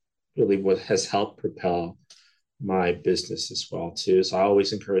is really what has helped propel my business as well too. So I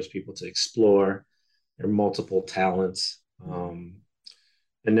always encourage people to explore their multiple talents,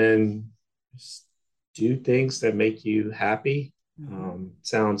 and then just do things that make you happy.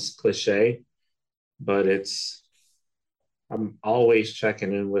 Sounds cliche, but I'm always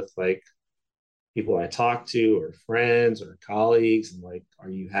checking in with like, people I talk to or friends or colleagues, and like, are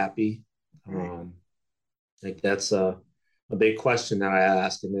you happy? Right. Like that's a big question that I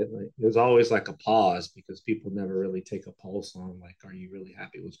ask, and there's always like a pause because people never really take a pulse on like, are you really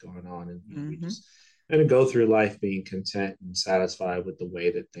happy what's going on? And we just kind of go through life being content and satisfied with the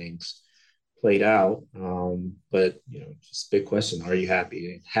way that things played out. But just big question: are you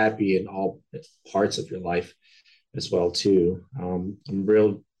happy? Happy in all parts of your life as well too. I'm a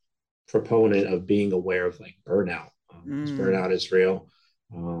real proponent of being aware of like burnout. Because burnout is real.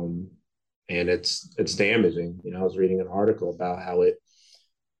 And it's damaging. I was reading an article about how it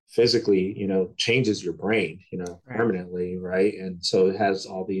physically, changes your brain, permanently, right? And so it has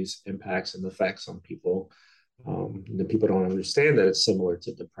all these impacts and effects on people. And the people don't understand that it's similar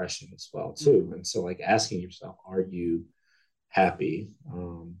to depression as well, too. And so, like, asking yourself, are you happy?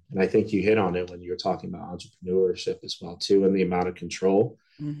 And I think you hit on it when you were talking about entrepreneurship as well, too, and the amount of control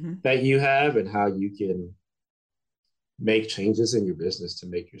that you have and how you can make changes in your business to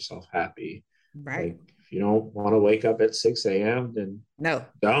make yourself happy. Right. Like if you don't want to wake up at 6 a.m., then no,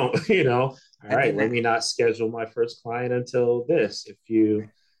 don't, all right, let me not schedule my first client until this. If you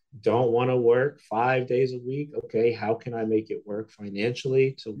don't want to work 5 days a week, okay, how can I make it work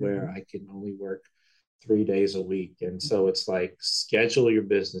financially to where I can only work 3 days a week? And so it's like schedule your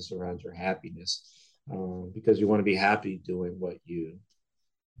business around your happiness, because you want to be happy doing what you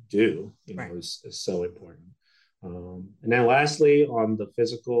do, is so important. And then lastly, on the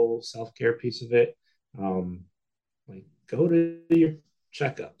physical self-care piece of it, like go to your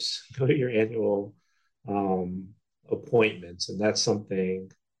checkups, go to your annual appointments. And that's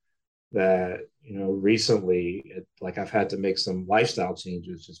something that, recently, like I've had to make some lifestyle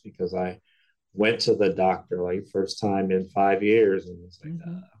changes just because I went to the doctor like first time in 5 years and it's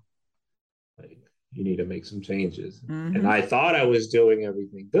like you need to make some changes. And I thought I was doing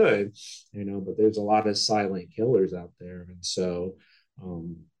everything good, but there's a lot of silent killers out there. And so,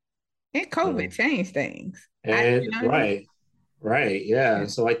 and COVID changed things. And right. Yeah.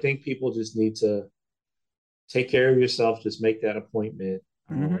 So I think people just need to take care of yourself, just make that appointment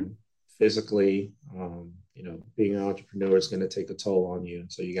physically. Being an entrepreneur is going to take a toll on you.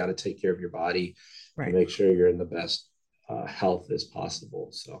 So you got to take care of your body and make sure you're in the best health as possible.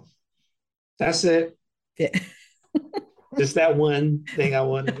 So that's it. Yeah. Just that one thing I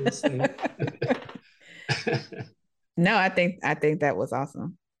wanted to say. No, I think that was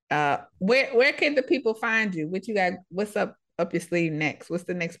awesome. Where can the people find you? What you got? What's up your sleeve next? What's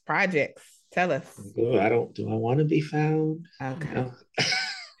the next projects? Tell us. Do I want to be found? Okay. No.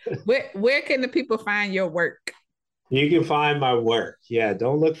 Where can the people find your work? You can find my work. Yeah,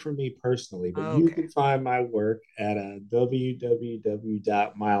 don't look for me personally, but you can find my work at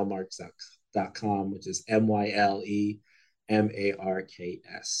www.mylemarks.com, which is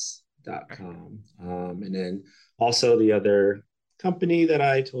MYLEMARKS.com. And then also the other company that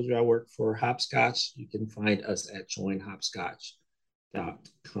I told you I work for, Hopscotch, you can find us at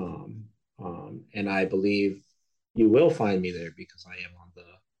joinhopscotch.com. And I believe you will find me there because I am on the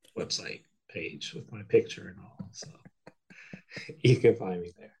website page with my picture and all. So you can find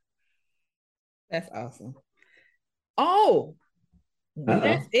me there. That's awesome. Oh,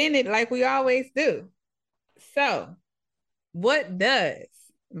 let's end it like we always do. So, what does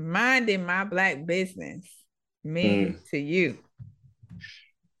minding my Black business mean to you?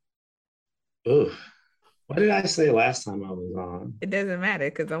 Ooh, what did I say last time I was on? It doesn't matter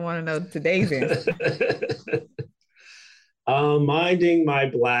because I want to know today's answer. Minding my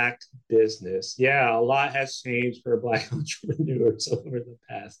Black business. Yeah, a lot has changed for Black entrepreneurs over the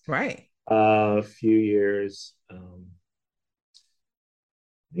past few years. I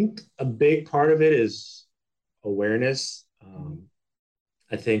think a big part of it is awareness.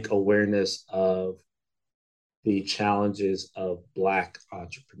 I think awareness of the challenges of Black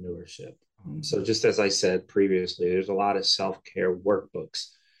entrepreneurship. So just as I said previously, there's a lot of self-care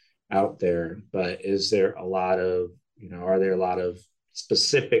workbooks out there, but is there a lot of, are there a lot of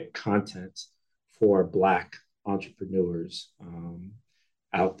specific content for Black entrepreneurs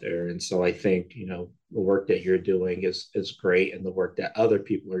out there? And so I think, the work that you're doing is great. And the work that other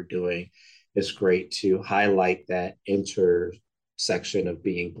people are doing is great to highlight that intersection of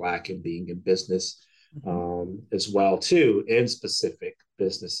being Black and being in business as well, too, in specific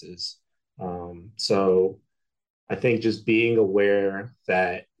businesses. So I think just being aware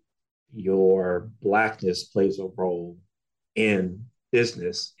that your Blackness plays a role in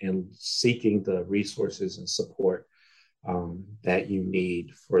business and seeking the resources and support that you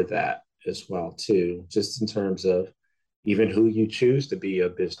need for that as well too, just in terms of even who you choose to be a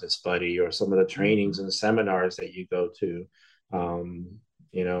business buddy or some of the trainings and seminars that you go to,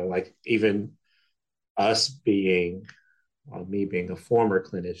 like even us being, well, me being a former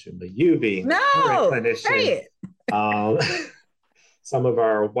clinician, but you being a current say clinician, some of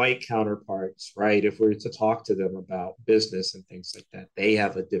our white counterparts, right? If we were to talk to them about business and things like that, they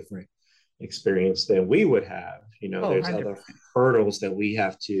have a different experience than we would have. There's 100%. other hurdles that we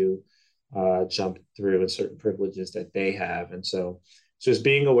have to jump through and certain privileges that they have. And so just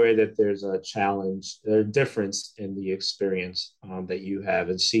being aware that there's a challenge, a difference in the experience that you have,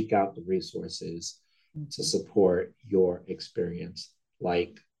 and seek out the resources to support your experience,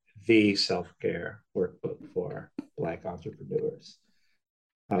 like the self-care workbook for Black entrepreneurs.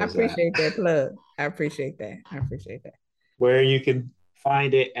 I appreciate that plug. I appreciate that. Where you can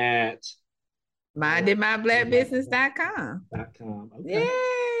find it at mindinmyblackbusiness.com. Okay. Yay!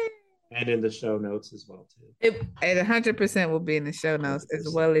 And in the show notes as well, too. It 100% will be in the show notes 100%. As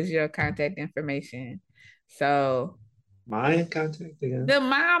well as your contact information. So my contact again? The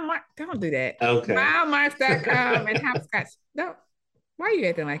Milemark. Don't do that. Okay. Milemarks.com and Hopscotch. No. Why are you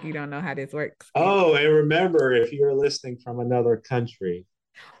acting like you don't know how this works? Oh, and remember, if you're listening from another country.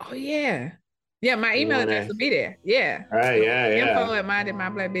 Oh, yeah. Yeah, my email address will be there. Yeah. Right, Info at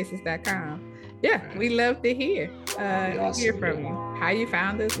mindinmyblackbusiness.com. Yeah, right. We love to hear hear from you. How you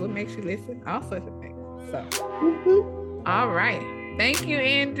found us, what makes you listen, all sorts of things. So, all right. Thank you,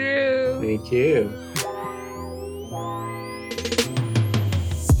 Andrew. Thank you.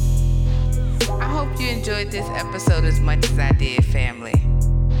 I hope you enjoyed this episode as much as I did, family.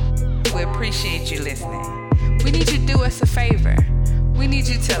 We appreciate you listening. We need you to do us a favor. We need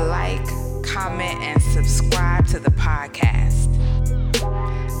you to like, comment, and subscribe to the podcast.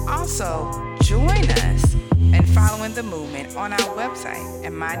 Also, join us in following the movement on our website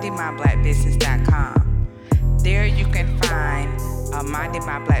at mindinmyblackbusiness.com. There you can find Minding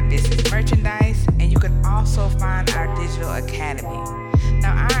My Black Business merchandise, and you can also find our digital academy.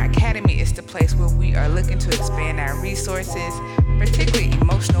 Now, our academy is the place where we are looking to expand our resources, particularly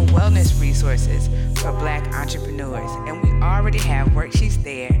emotional wellness resources for Black entrepreneurs. And we already have worksheets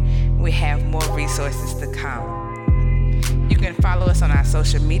there, and we have more resources to come. You can follow us on our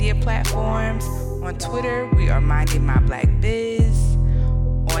social media platforms. On Twitter, we are Minding My Black Biz.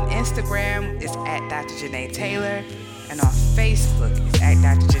 On Instagram, it's at Dr. Janae Taylor. And on Facebook, it's at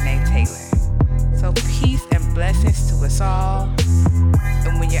Dr. Janae Taylor. So peace and blessings to us all.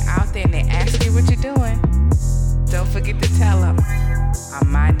 And when you're out there and they ask you what you're doing, don't forget to tell them,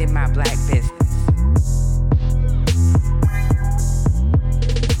 I'm minding my Black business.